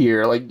played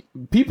here?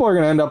 People are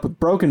going to end up with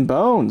broken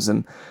bones.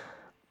 And,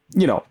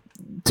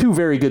 2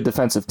 very good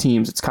defensive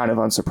teams. It's kind of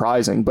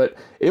unsurprising, but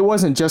it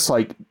wasn't just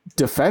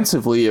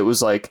defensively. It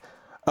was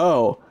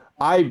oh,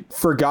 I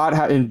forgot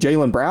how, in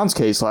Jaylen Brown's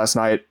case last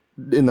night,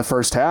 in the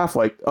first half,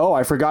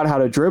 I forgot how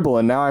to dribble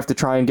and now I have to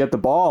try and get the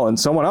ball and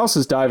someone else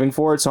is diving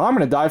for it, so I'm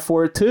going to dive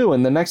for it too.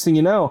 And the next thing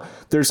you know,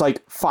 there's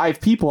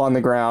 5 people on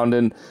the ground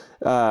and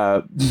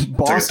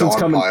Boston's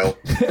coming.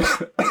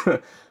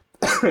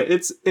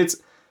 It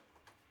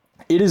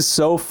is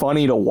so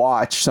funny to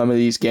watch some of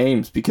these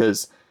games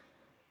because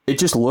it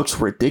just looks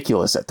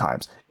ridiculous at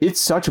times. It's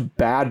such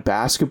bad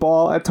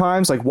basketball at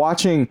times.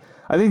 Watching,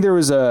 I think there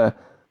was a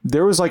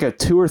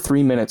 2 or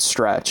 3 minute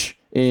stretch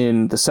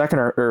in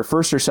the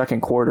first or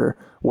second quarter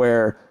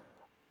where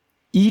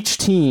each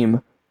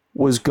team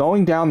was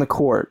going down the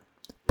court,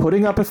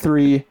 putting up a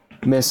 3,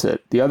 miss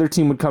it. The other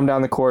team would come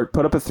down the court,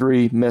 put up a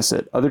 3, miss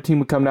it. Other team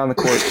would come down the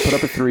court, put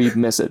up a 3,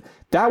 miss it.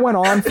 That went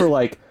on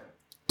for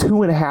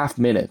 2.5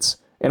 minutes.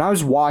 And I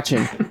was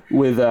watching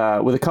with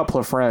a couple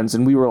of friends,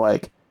 and we were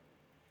like,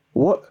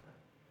 what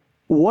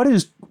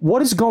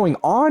is going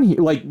on here?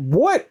 Like,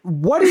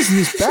 what is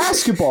this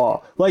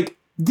basketball? Like,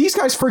 these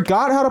guys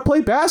forgot how to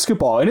play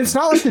basketball. And it's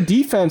not like the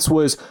defense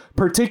was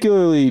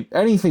particularly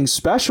anything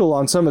special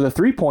on some of the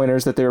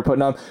 3-pointers that they were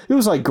putting up. It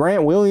was like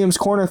Grant Williams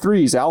corner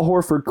threes, Al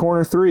Horford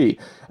corner three,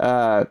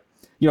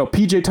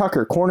 PJ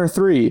Tucker corner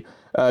three,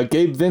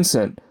 Gabe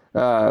Vincent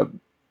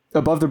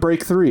above the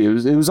break three.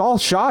 It was all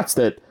shots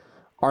that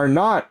are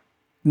not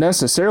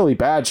necessarily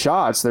bad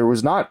shots. There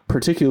was not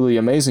particularly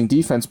amazing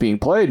defense being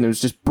played, and it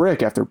was just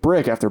brick after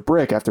brick after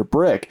brick after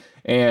brick.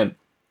 And,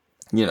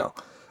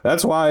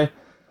 that's why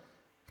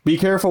be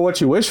careful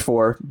what you wish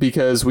for,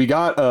 because we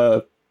got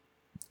a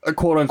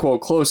quote unquote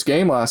close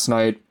game last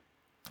night,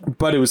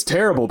 but it was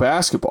terrible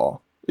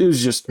basketball. It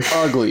was just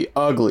ugly,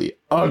 ugly,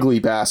 ugly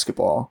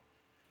basketball.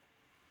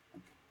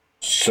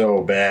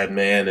 So bad,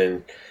 man.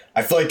 And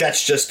I feel like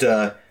that's just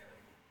a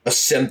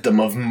symptom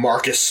of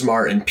Marcus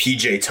Smart and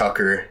PJ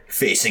Tucker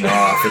facing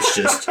off. It's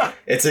just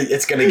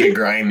it's gonna get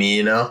grimy,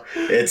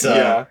 It's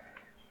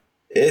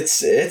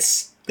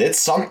it's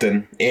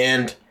something,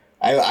 and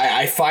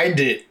I find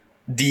it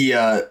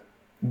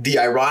the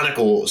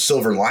ironical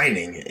silver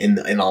lining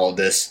in all of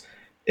this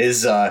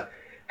is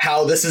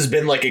how this has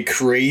been like a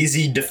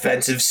crazy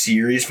defensive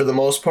series for the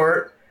most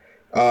part,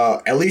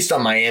 at least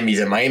on Miami's,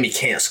 and Miami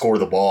can't score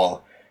the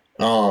ball,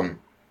 and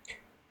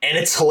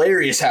it's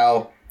hilarious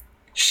how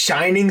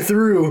shining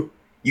through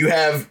you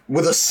have,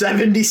 with a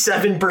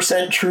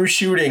 77% true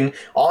shooting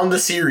on the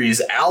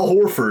series, Al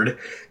Horford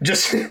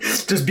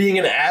just being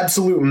an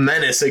absolute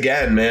menace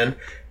again, man.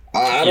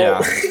 I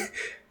don't.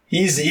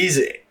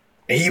 Yeah.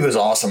 He was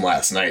awesome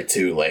last night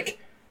too. Like,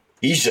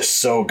 he's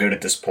just so good at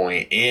this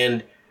point.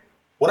 And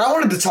what I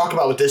wanted to talk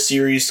about with this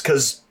series,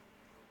 because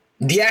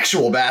the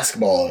actual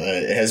basketball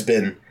has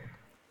been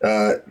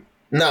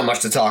not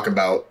much to talk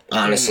about,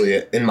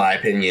 honestly, in my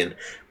opinion.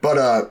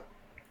 But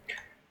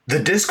the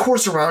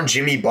discourse around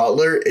Jimmy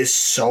Butler is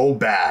so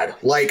bad.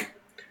 Like,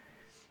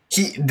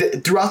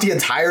 throughout the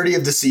entirety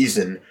of the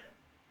season,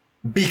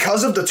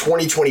 because of the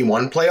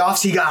 2021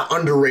 playoffs, he got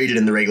underrated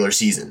in the regular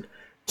season.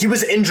 He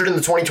was injured in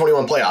the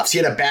 2021 playoffs. He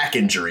had a back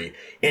injury,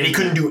 and he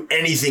couldn't do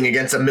anything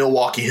against a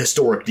Milwaukee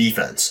historic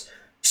defense.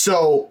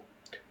 So,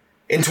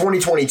 in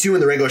 2022,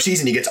 in the regular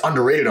season, he gets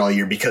underrated all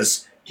year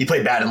because he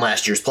played bad in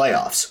last year's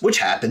playoffs, which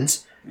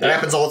happens. That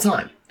happens all the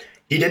time.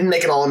 He didn't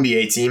make an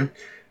All-NBA team.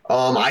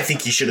 I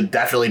think he should have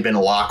definitely been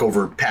a lock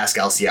over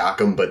Pascal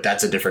Siakam, but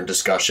that's a different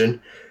discussion.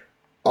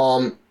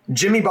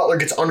 Jimmy Butler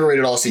gets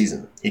underrated all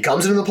season. He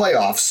comes into the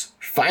playoffs,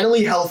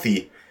 finally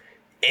healthy,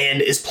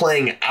 and is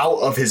playing out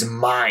of his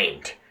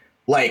mind.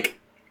 Like,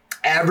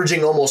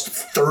 averaging almost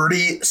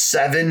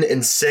 37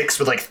 and 6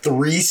 with like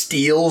 3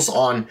 steals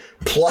on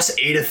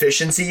 +8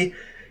 efficiency,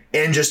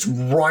 and just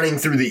running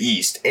through the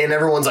East. And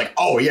everyone's like,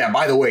 oh yeah,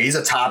 by the way, he's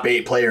a top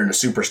 8 player and a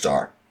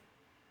superstar.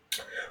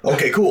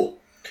 Okay, cool.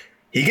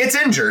 He gets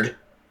injured.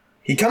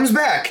 He comes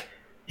back.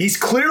 He's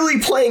clearly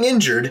playing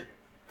injured.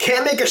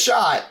 Can't make a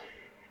shot.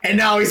 And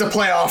now he's a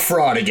playoff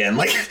fraud again.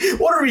 Like,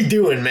 what are we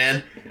doing,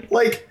 man?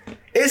 Like,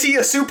 is he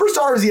a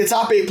superstar or is he a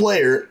top 8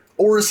 player?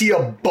 Or is he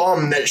a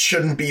bum that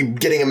shouldn't be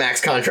getting a max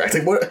contract?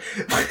 Like, what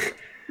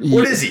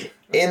is he?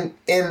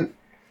 And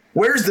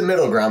where's the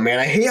middle ground, man?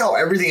 I hate how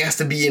everything has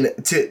to be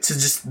to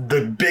just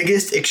the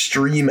biggest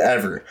extreme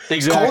ever.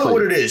 Exactly. Call it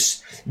what it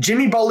is.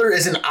 Jimmy Butler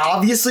is an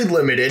obviously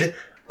limited,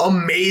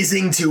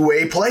 amazing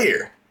two-way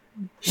player.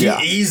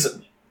 He's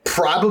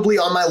probably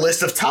on my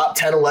list of top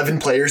 10, 11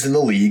 players in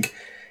the league.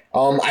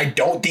 I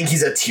don't think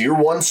he's a tier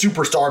 1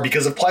 superstar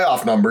because of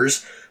playoff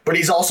numbers, but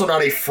he's also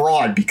not a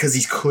fraud because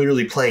he's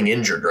clearly playing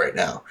injured right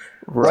now.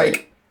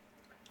 Right.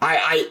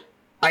 Like,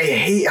 I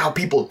hate how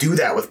people do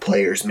that with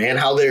players, man.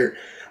 How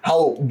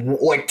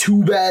like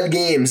 2 bad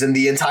games and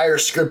the entire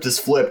script is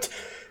flipped.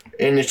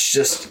 And it's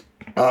just,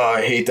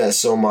 I hate that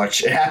so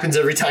much. It happens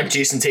every time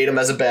Jason Tatum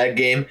has a bad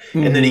game,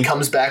 and then he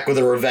comes back with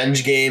a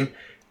revenge game.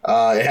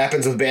 It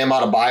happens with Bam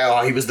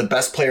Adebayo. He was the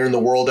best player in the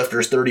world after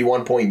his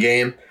 31-point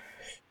game.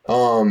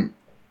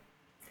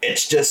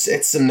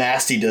 It's some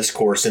nasty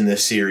discourse in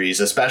this series,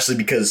 especially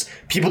because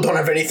people don't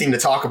have anything to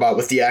talk about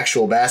with the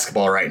actual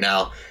basketball right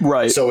now.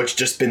 Right. So it's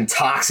just been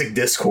toxic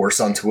discourse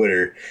on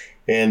Twitter,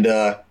 and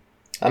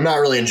I'm not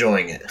really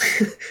enjoying it.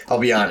 I'll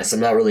be honest, I'm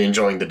not really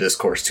enjoying the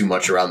discourse too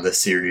much around this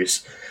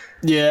series.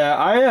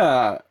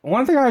 Yeah,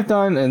 one thing I've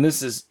done, and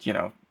this is,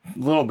 a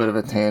little bit of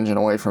a tangent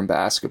away from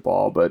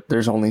basketball, but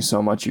there's only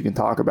so much you can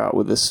talk about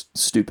with this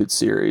stupid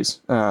series.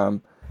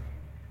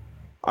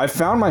 I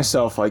found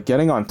myself like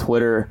getting on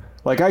Twitter.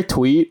 Like, I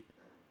tweet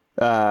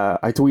a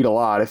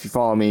lot. If you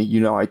follow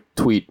me, I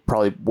tweet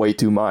probably way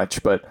too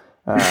much, but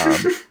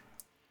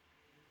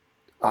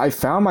I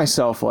found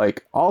myself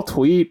like, I'll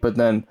tweet, but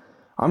then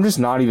I'm just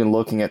not even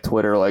looking at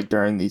Twitter like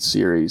during these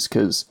series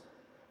because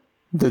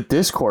the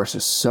discourse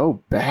is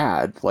so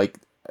bad. Like,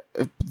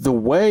 the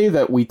way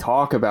that we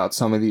talk about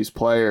some of these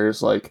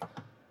players, like,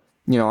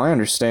 I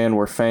understand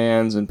we're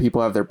fans and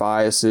people have their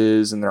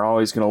biases and they're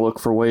always going to look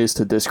for ways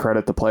to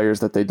discredit the players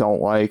that they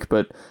don't like.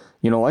 But,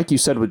 like you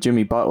said with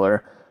Jimmy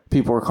Butler,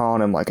 people were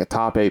calling him like a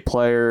top 8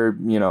 player,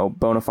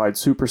 bona fide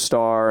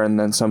superstar. And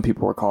then some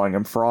people were calling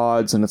him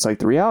frauds. And it's like,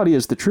 the reality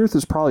is the truth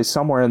is probably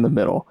somewhere in the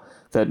middle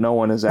that no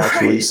one is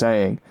actually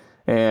saying.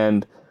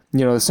 And,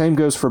 the same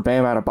goes for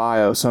Bam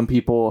Adebayo. Some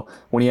people,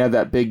 when he had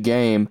that big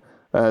game,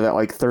 that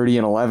like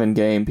 30-11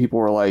 game, people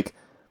were like,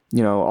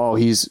 oh,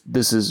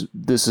 this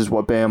is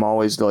what Bam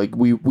always did. Like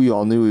we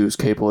all knew he was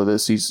capable of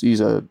this.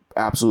 He's a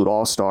absolute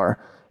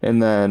all-star.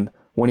 And then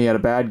when he had a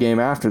bad game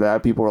after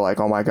that, people were like,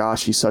 oh my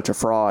gosh, he's such a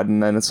fraud.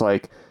 And then it's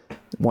like,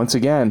 once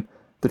again,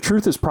 the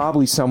truth is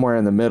probably somewhere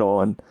in the middle.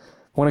 And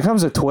when it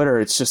comes to Twitter,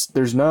 it's just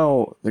there's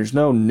no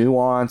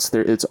nuance.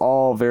 It's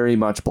all very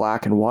much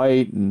black and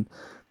white, and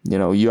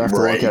you have to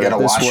look at it this way. You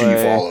gotta watch who you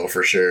follow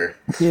for sure.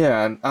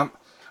 Yeah, and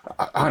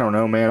I don't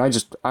know, man.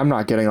 I'm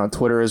not getting on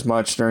Twitter as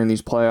much during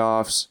these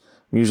playoffs.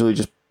 I'm usually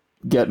just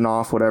getting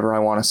off whatever I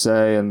want to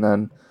say and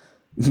then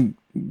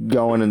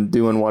going and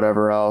doing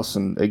whatever else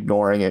and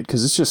ignoring it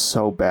because it's just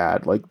so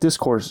bad. Like,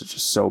 discourse is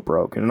just so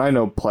broken. And I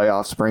know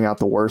playoffs bring out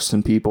the worst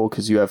in people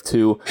because you have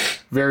two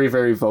very,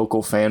 very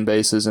vocal fan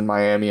bases in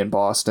Miami and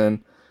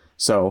Boston.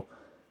 So,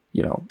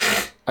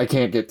 I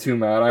can't get too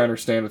mad. I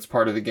understand it's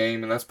part of the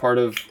game, and that's part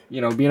of,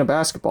 being a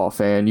basketball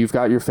fan. You've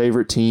got your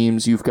favorite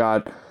teams. You've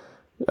got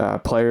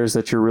players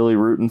that you're really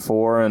rooting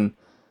for, and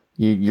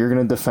you're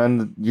gonna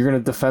defend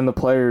the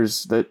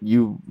players that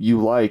you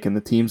like and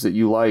the teams that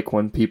you like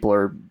when people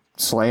are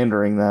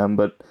slandering them.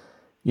 But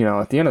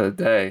at the end of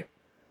the day,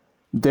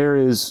 there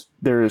is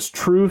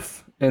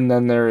truth, and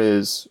then there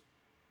is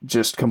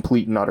just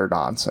complete and utter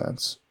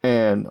nonsense.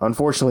 And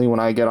unfortunately, when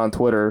I get on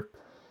Twitter,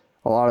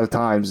 a lot of the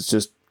times it's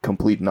just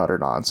complete and utter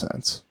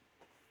nonsense.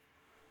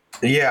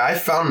 Yeah, I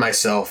found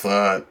myself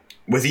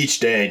with each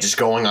day just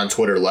going on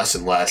Twitter less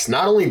and less,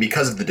 not only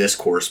because of the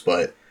discourse,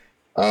 but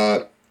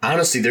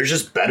honestly, there's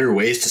just better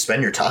ways to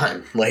spend your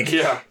time. Like,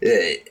 yeah.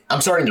 I'm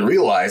starting to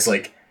realize,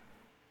 like,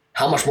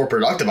 how much more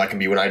productive I can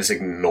be when I just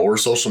ignore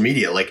social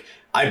media. Like,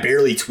 I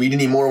barely tweet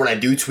anymore. When I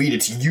do tweet,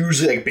 it's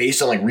usually like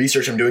based on like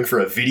research I'm doing for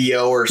a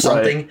video or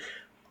something.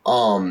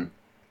 Right.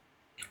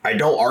 I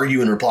don't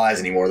argue in replies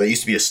anymore. That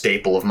used to be a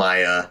staple of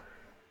my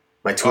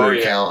my Twitter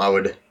account.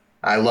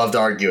 I loved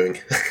arguing.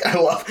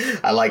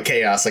 I like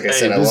chaos. Like I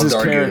said, I loved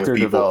arguing with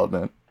people.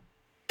 Development.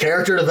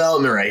 Character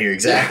development right here,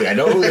 exactly. I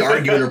don't really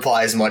argue and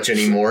reply as much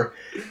anymore.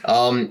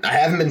 I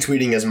haven't been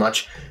tweeting as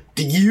much.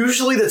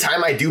 Usually the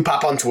time I do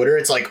pop on Twitter,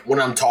 it's like when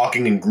I'm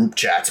talking in group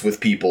chats with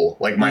people,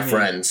 like my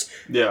friends.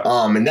 Yeah.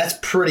 And that's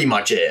pretty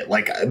much it.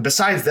 Like,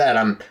 besides that,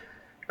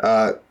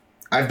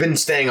 I've been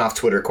staying off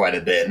Twitter quite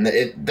a bit, and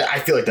I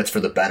feel like that's for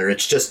the better.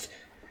 It's just,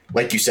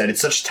 like you said,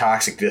 it's such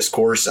toxic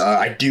discourse.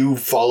 I do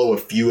follow a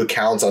few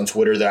accounts on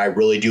Twitter that I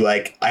really do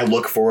like. I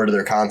look forward to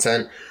their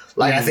content.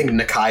 Like, I think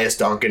Nikias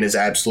Duncan is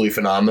absolutely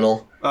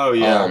phenomenal. Oh,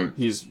 yeah.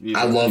 He's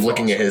I love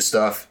looking awesome at his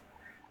stuff.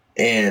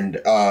 And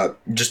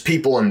just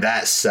people in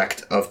that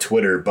sect of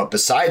Twitter. But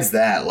besides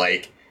that,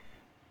 like,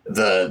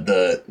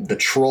 the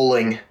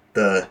trolling,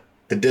 the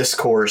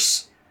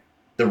discourse,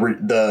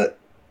 the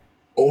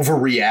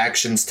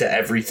overreactions to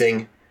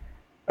everything.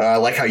 I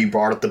like how you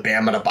brought up the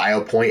Bam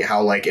Adebayo point,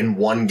 how, like, in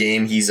one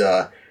game he's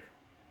 5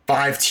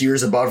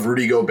 tiers above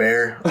Rudy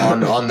Gobert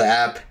on the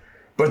app.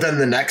 But then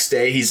the next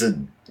day he's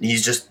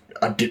just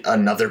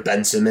another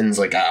Ben Simmons.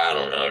 Like, I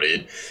don't know,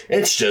 dude.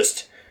 It's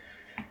just,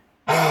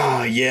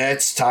 yeah,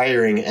 it's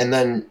tiring. And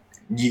then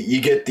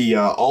you get the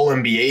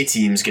All-NBA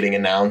teams getting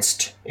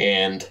announced,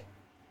 and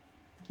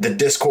the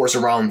discourse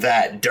around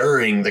that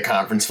during the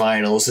conference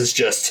finals is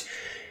just,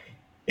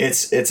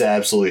 it's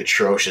absolutely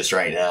atrocious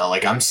right now.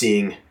 Like, I'm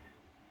seeing,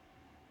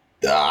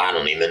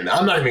 I'm not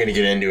even going to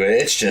get into it.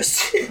 It's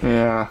just,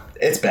 yeah,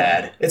 it's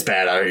bad. It's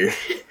bad out here.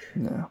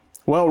 Yeah.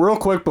 Well, real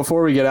quick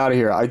before we get out of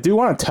here, I do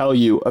want to tell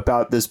you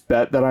about this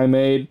bet that I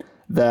made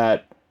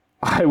that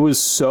I was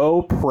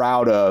so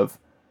proud of.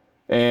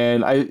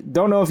 And I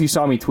don't know if you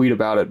saw me tweet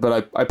about it,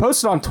 but I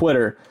posted on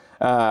Twitter.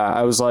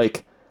 I was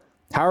like,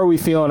 how are we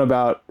feeling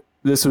about,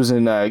 this was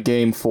in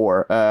game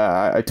 4.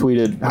 I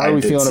tweeted, how are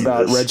we feeling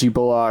about Reggie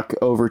Bullock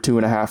over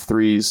 2.5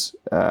 threes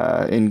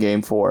in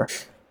game 4?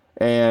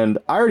 And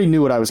I already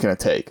knew what I was going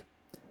to take.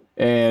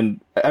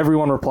 And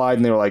everyone replied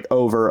and they were like,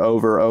 over.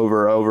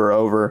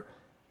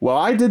 Well,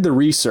 I did the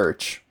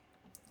research,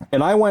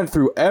 and I went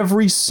through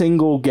every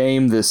single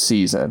game this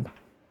season,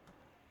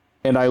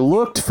 and I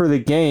looked for the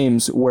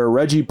games where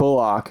Reggie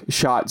Bullock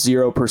shot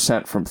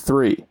 0% from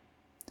 3.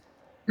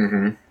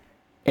 Mm-hmm.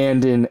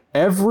 And in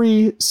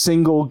every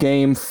single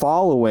game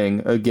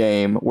following a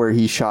game where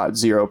he shot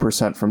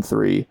 0% from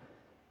 3,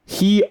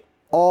 he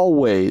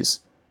always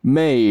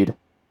made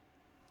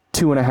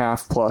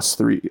 2.5 plus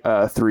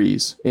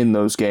threes in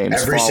those games.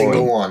 Every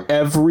single one.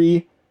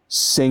 Every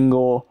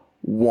single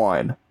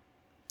one.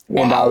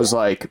 Wow. And I was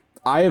like,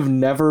 I have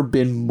never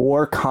been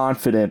more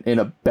confident in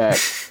a bet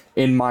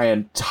in my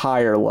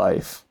entire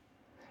life.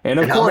 And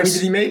of course, how many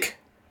did he make?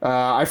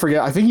 I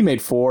forget. I think he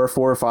made 4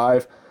 or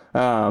 5.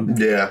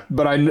 Yeah.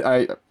 But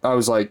I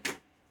was like,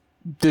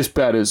 this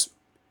bet is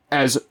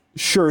as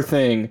sure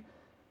thing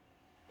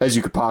as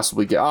you could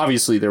possibly get.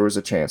 Obviously, there was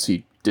a chance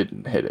he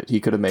didn't hit it. He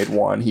could have made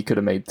 1. He could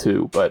have made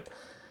 2, but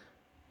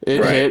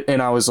it hit,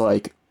 and I was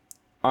like,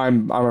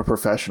 I'm a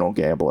professional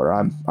gambler.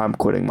 I'm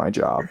quitting my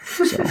job.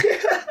 So.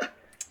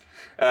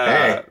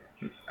 Hey,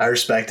 I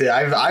respect it.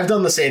 I've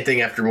done the same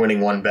thing after winning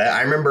one bet.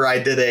 I remember I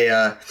did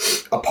a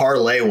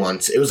parlay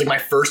once. It was like my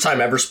first time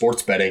ever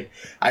sports betting.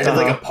 I did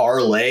like a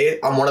parlay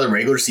on one of the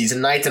regular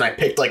season nights, and I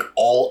picked like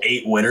all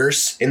 8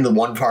 winners in the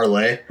one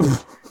parlay.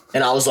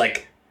 And I was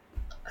like,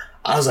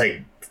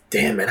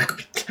 damn, man, I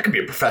could be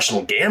a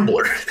professional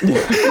gambler.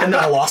 And then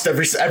I lost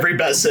every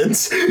bet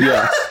since.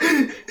 Yeah,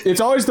 it's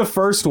always the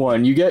first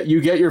one. You get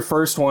your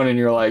first one, and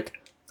you're like,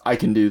 I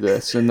can do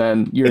this, and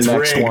then your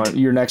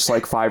next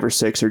like 5 or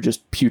 6 are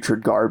just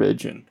putrid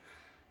garbage, and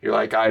you're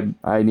like,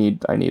 I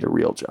need a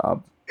real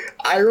job.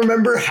 I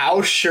remember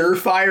how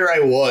surefire I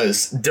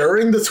was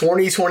during the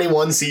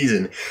 2021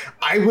 season.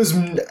 I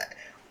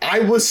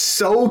was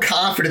so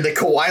confident that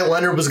Kawhi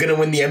Leonard was going to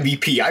win the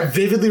MVP. I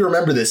vividly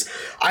remember this.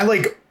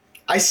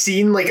 I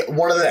seen like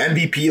one of the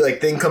MVP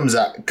like thing comes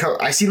up.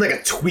 I seen like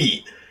a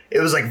tweet. It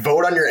was like,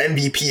 vote on your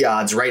MVP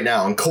odds right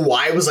now. And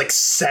Kawhi was like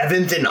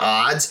 7th in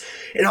odds.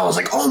 And I was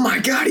like, oh my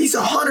God, he's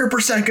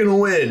 100% going to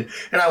win.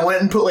 And I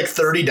went and put like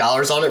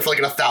 $30 on it for like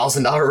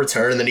 $1,000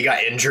 return. And then he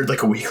got injured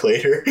like a week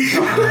later. And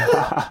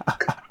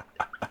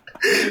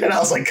I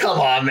was like, come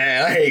on,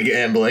 man. I hate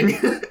gambling.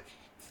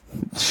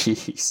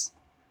 Jeez.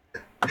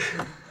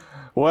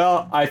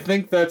 Well, I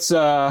think that's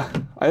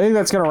going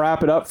to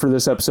wrap it up for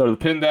this episode of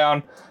the Pin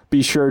Down.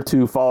 Be sure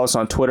to follow us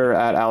on Twitter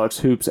at Alex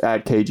Hoops,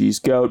 at KG's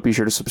Goat. Be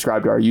sure to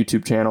subscribe to our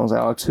YouTube channels,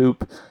 Alex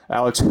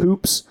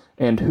Hoops,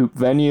 and Hoop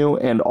Venue,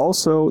 and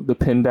also the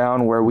Pin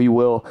Down, where we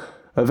will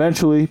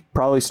eventually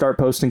probably start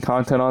posting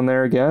content on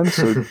there again.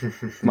 So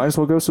might as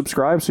well go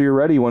subscribe so you're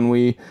ready when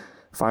we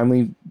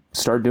finally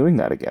start doing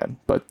that again.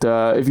 But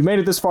if you made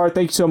it this far,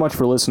 thank you so much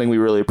for listening. We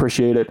really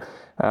appreciate it.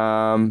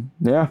 And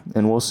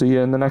we'll see you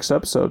in the next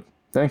episode.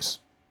 Thanks.